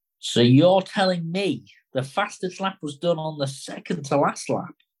 So you're telling me the fastest lap was done on the second to last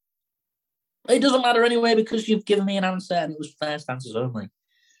lap? It doesn't matter anyway because you've given me an answer and it was first answers only.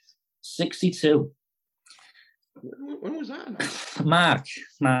 62. When was that? Mark.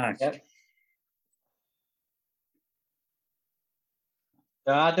 Yep.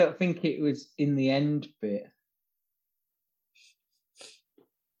 I don't think it was in the end bit.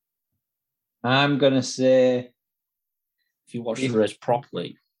 I'm going to say... If you watch the race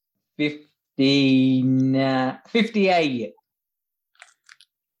properly. 58.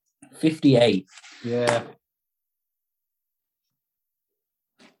 58. Yeah.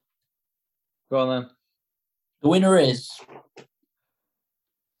 Go on then. The winner is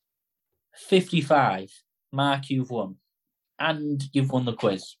 55. Mark, you've won. And you've won the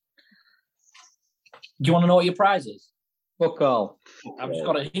quiz. Do you want to know what your prize is? Fuck all. I've just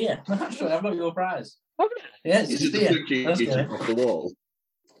got it here. Actually, I've got your prize. Okay. Yes, Is it's it the here. picture That's you good. took off the wall?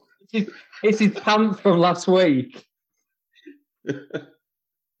 It's his pants from last week. That's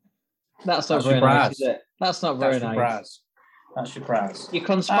not That's very your nice, prize. is it? That's not very That's your nice. prize. That's your prize. You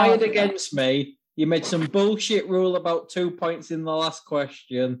conspired Oh, against me. You made some bullshit rule about 2 points in the last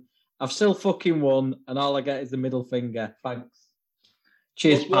question. I've still fucking won, and all I get is the middle finger. Thanks.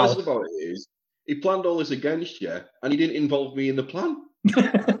 Cheers, What's worse pal. about it is, he planned all this against you, and he didn't involve me in the plan.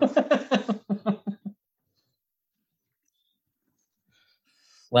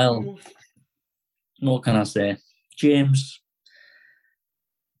 Well, what can I say? James,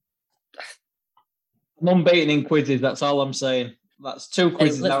 I'm unbeaten in quizzes, that's all I'm saying. That's 2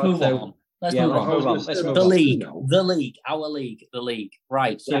 quizzes let's out of move 2. on. Let's Yeah, move let's on. move on. Let's move The on. league, our league.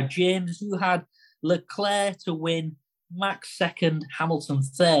 Right. So, Yeah. James, you had Leclerc to win, Max second, Hamilton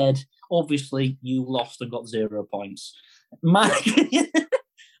third. Obviously, you lost and got 0 points. Mark, you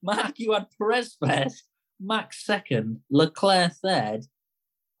had Perez first, Max second, Leclerc third.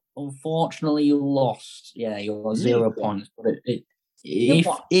 Unfortunately, you lost. Yeah, you got 0 points. But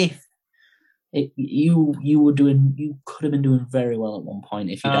you were doing, you could have been doing very well at one point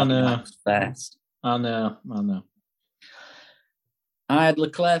if you'd had Max first. I know. I had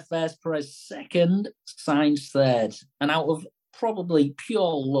Leclerc first, Perez second, Sainz third. And out of probably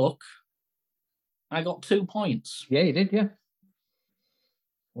pure luck, I got 2 points. Yeah, you did, yeah.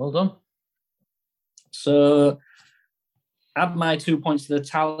 Well done. So, add my 2 points to the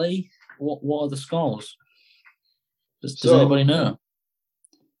tally. What are the scores? Does anybody know?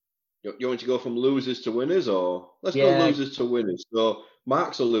 You want to go from losers to winners, or let's Yeah. go losers to winners. So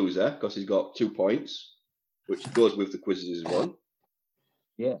Mark's a loser because he's got 2 points, which goes with the quizzes as one.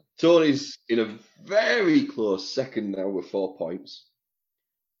 Yeah. Tony's in a very close second now with 4 points,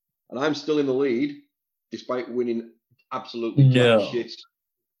 and I'm still in the lead despite winning absolutely jack shit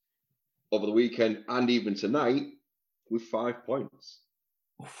over the weekend and even tonight with 5 points.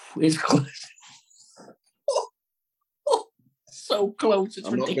 It's close. So close. It's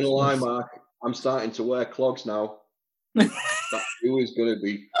I'm not ridiculous. going to lie, Mark. I'm starting to wear clogs now. That shoe is going to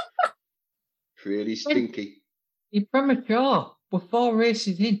be pretty stinky. You're premature. We're 4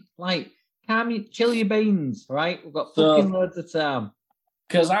 races in. Like, chill your beans, right? We've got fucking loads of time.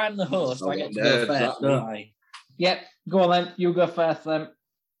 Because I'm the host, I get to go first, don't I? Yep. Go on then. You go first then.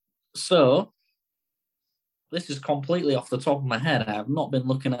 So, this is completely off the top of my head. I have not been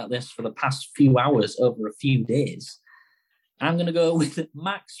looking at this for the past few hours over a few days. I'm going to go with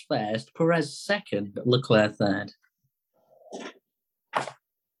Max first, Perez second, Leclerc third.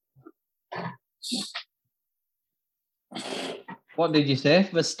 What did you say?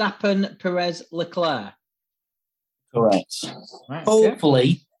 Verstappen, Perez, Leclerc. Correct. Right,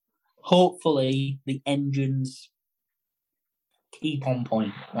 okay. Hopefully, the engines keep on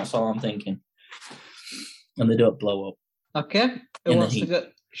point. That's all I'm thinking. And they don't blow up. Okay. Who wants to go?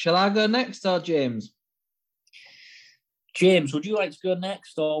 Shall I go next or James? James, would you like to go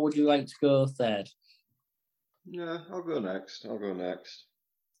next or would you like to go third? Yeah, I'll go next.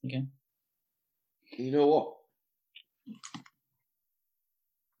 Okay. You know what?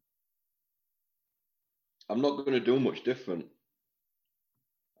 I'm not going to do much different.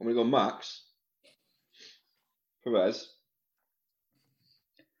 I'm going to go Max, Perez,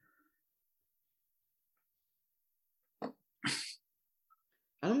 and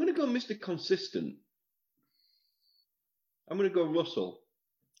I'm going to go Mr. Consistent. I'm going to go Russell.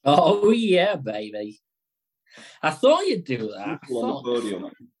 Oh, yeah, baby. I thought you'd do that. Russell on the podium.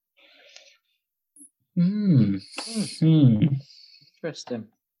 Interesting.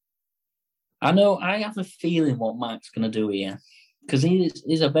 I know. I have a feeling what Mark's going to do here because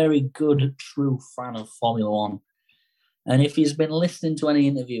he's a very good, true fan of Formula One, and if he's been listening to any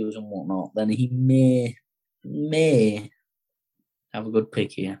interviews and whatnot, then he may have a good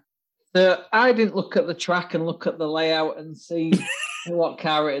pick here. So I didn't look at the track and look at the layout and see what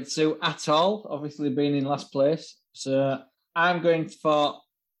car it'd suit at all. Obviously, being in last place, so I'm going for.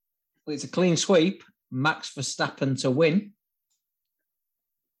 It's a clean sweep. Max Verstappen to win.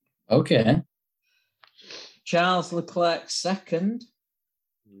 Okay. Charles Leclerc second.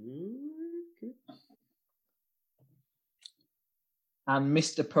 And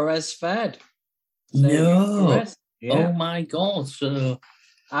Mr. Perez third. No. Perez. Yeah. Oh my God. So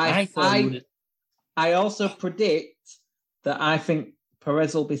I also predict that I think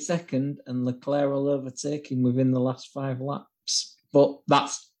Perez will be second and Leclerc will overtake him within the last 5 laps. But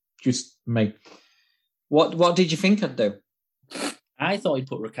that's just me. What did you think I'd do? I thought he'd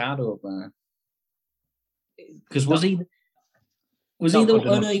put Ricciardo up there. Because was he the?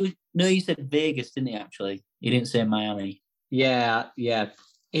 Oh no, he said Vegas, didn't he? Actually, he didn't say Miami. Yeah.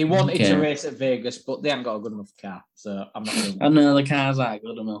 He wanted to race at Vegas, but they haven't got a good enough car, so I'm not doing that. I know the cars aren't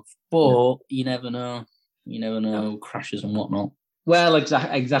good enough, but you never know. You never know crashes and whatnot. Well,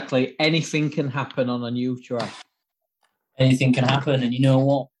 exactly. Anything can happen on a new track. Anything can happen, and you know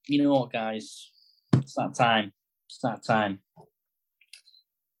what? Guys? It's that time.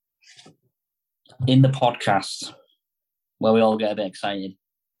 In the podcast where we all get a bit excited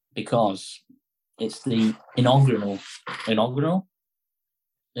because it's the inaugural.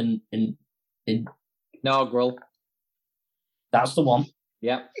 That's the one.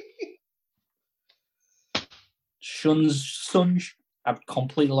 Yep. I've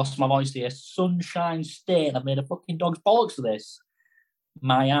completely lost my voice here. Sunshine State. I've made a fucking dog's bollocks of this.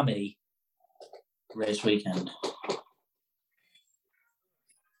 Miami race weekend.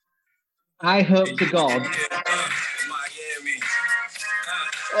 I hope to God.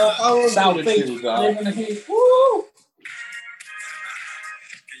 Oh, South Beach. Woo!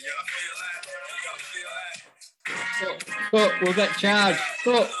 Cut, we'll get charged.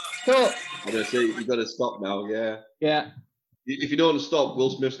 Cut. I'm going to say, you've got to stop now, yeah. Yeah. If you don't stop, Will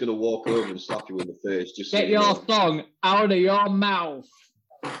Smith's going to walk over and slap you in the face. Just get your song out of your mouth.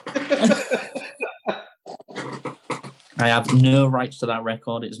 I have no rights to that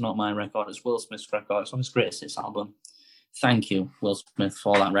record. It's not my record. It's Will Smith's record. It's on his greatest hits album. Thank you, Will Smith,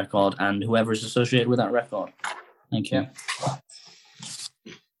 for that record and whoever is associated with that record. Thank you. Yeah.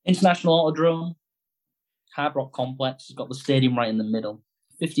 International Autodrome, Hard Rock Complex. It's got the stadium right in the middle.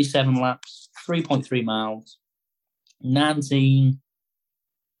 57 laps, 3.3 miles, 19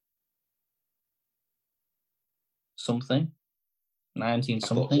 something. I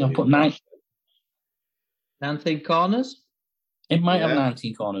put 19 corners? It might have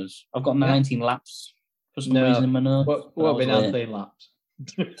 19 corners. I've got 19 laps for some reason in my notes. What be 19 laps?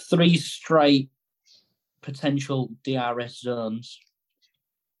 3 straight potential DRS zones.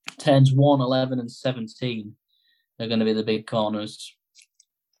 Turns 1, 11 and 17 are going to be the big corners.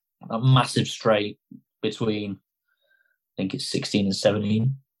 A massive straight between, I think it's 16 and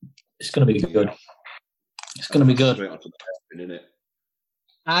 17. It's going to be good. It's going to be good.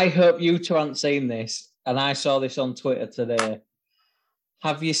 I hope you two haven't seen this, and I saw this on Twitter today.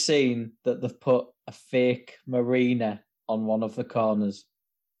 Have you seen that they've put a fake marina on one of the corners?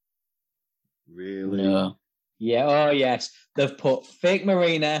 Really? No. Yeah, oh yes. They've put fake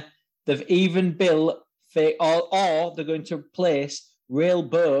marina. They've even built fake, or they're going to place real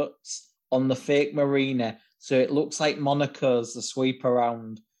boats on the fake marina. So it looks like Monaco's the sweep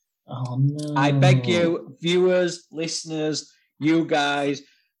around. Oh, no. I beg you, viewers, listeners, you guys,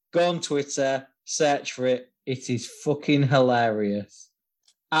 go on Twitter, search for it. It is fucking hilarious.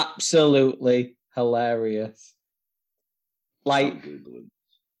 Absolutely hilarious. Like,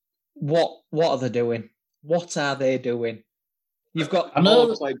 what are they doing? What are they doing? You've got...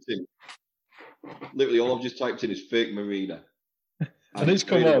 Literally, all I've just typed in is fake marina. And it's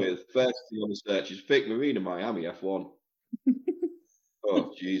come up. First thing on the search is fake marina Miami F1.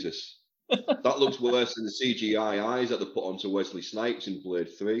 Oh, Jesus. That looks worse than the CGI eyes that they put onto Wesley Snipes in Blade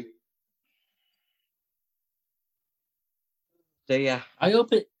 3. Yeah. I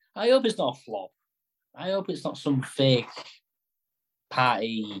hope it's not a flop. I hope it's not some fake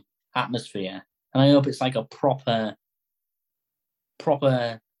party atmosphere. And I hope it's like a proper,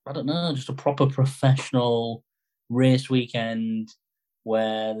 I don't know, just a proper professional race weekend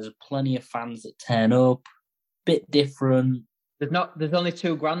where there's plenty of fans that turn up, bit different. There's only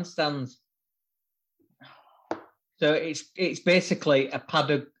 2 grandstands. So it's basically a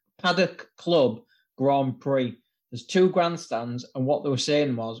paddock club Grand Prix. There's 2 grandstands, and what they were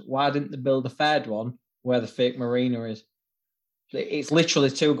saying was, why didn't they build a third one where the fake marina is? It's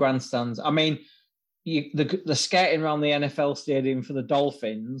literally 2 grandstands. I mean, they're skating around the NFL stadium for the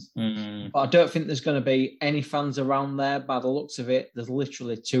Dolphins, but I don't think there's going to be any fans around there. By the looks of it, there's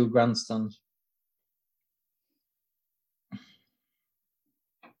literally 2 grandstands.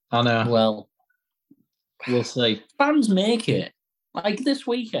 I know. Well, we'll see. Fans make it. Like this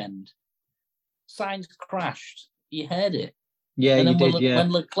weekend, Sainz crashed. You heard it. Yeah, and you then did.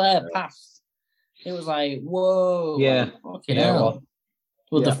 When Leclerc passed, it was like, whoa. Yeah. Fucking hell.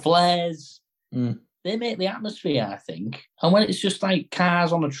 With the flares. Mm. They make the atmosphere, I think. And when it's just like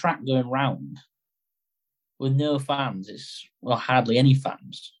cars on a track going round with no fans, well, hardly any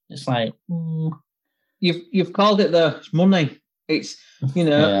fans. It's like, You've called it the money. It's,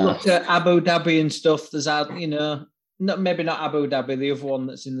 look at Abu Dhabi and stuff. There's, maybe not Abu Dhabi, the other one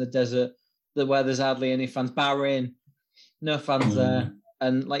that's in the desert, where there's hardly any fans. Bahrain, no fans there.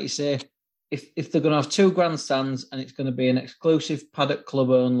 And like you say, if they're going to have 2 grandstands and it's going to be an exclusive paddock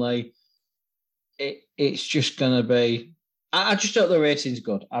club only, it's just going to be... I just hope the racing's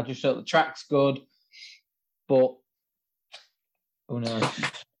good. I just hope the track's good. But who knows?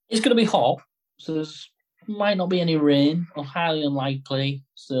 It's going to be hot, so there might not be any rain, or highly unlikely.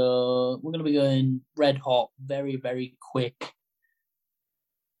 So we're going to be going red hot, very, very quick.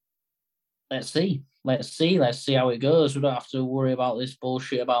 Let's see how it goes. We don't have to worry about this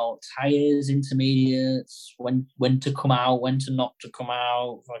bullshit about tyres, intermediates, when to come out, when to not to come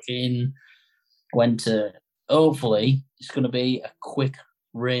out, hopefully it's going to be a quick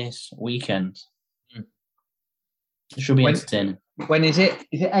race weekend. It should be entertaining. When is it?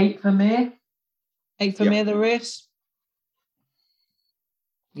 Is it 8th of May? 8th of May, the race?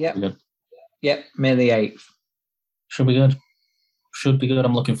 Yep. Good. Yep, May the 8th. Should be good.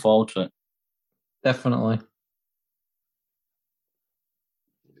 I'm looking forward to it. Definitely.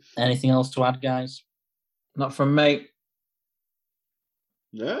 Anything else to add, guys? Not from me.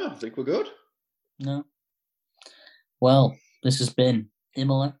 No, I think we're good. No. Well, this has been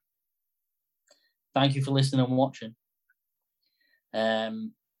Imola. Thank you for listening and watching.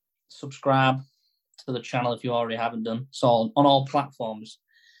 Subscribe to the channel if you already haven't done. So on all platforms,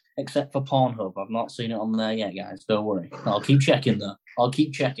 except for Pornhub. I've not seen it on there yet, guys. Don't worry. I'll keep checking, though. I'll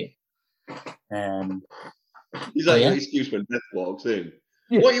keep checking. Is that your excuse when Beth walks in?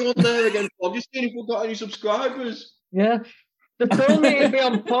 Yeah. What are you on there again? I'm just seeing if we've got any subscribers. Yeah. They told me to be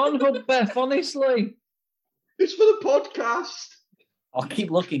on Pornhub, Beth, honestly. It's for the podcast. I'll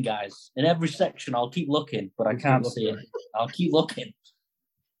keep looking, guys. In every section, I'll keep looking, but I can't see it. I'll keep looking.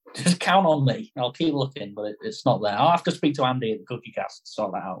 Just count on me. I'll keep looking, but it's not there. I'll have to speak to Andy at the Cookie Cast to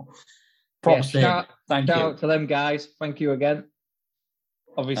sort that out. Props in. Thank you. Shout out to them, guys. Thank you again.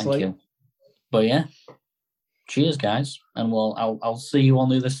 Obviously. Thank you. But yeah, cheers, guys, and I'll see you on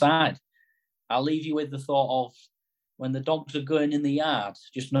the other side. I'll leave you with the thought of when the dogs are going in the yard,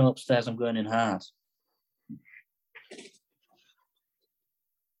 just know upstairs I'm going in hard.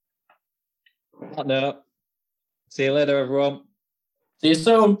 No. See you later, everyone. See you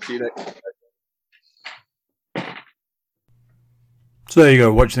soon. See you next. So there you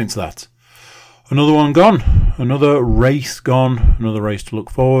go. What do you think to that? Another one gone. Another race gone. Another race to look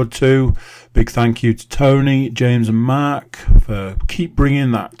forward to. Big thank you to Tony, James and Mark for keep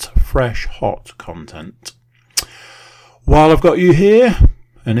bringing that fresh, hot content. While I've got you here,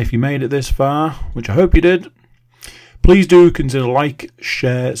 and if you made it this far, which I hope you did, please do consider like,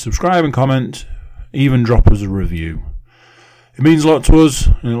 share, subscribe and comment. Even drop us a review. It means a lot to us,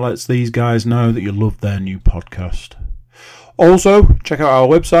 and it lets these guys know that you love their new podcast. Also, check out our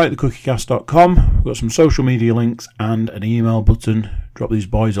website, thecookiecast.com. We've got some social media links and an email button. Drop these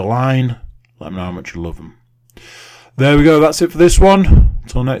boys a line. Let them know how much you love them. There we go. That's it for this one.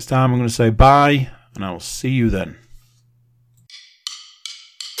 Until next time, I'm going to say bye, and I'll see you then.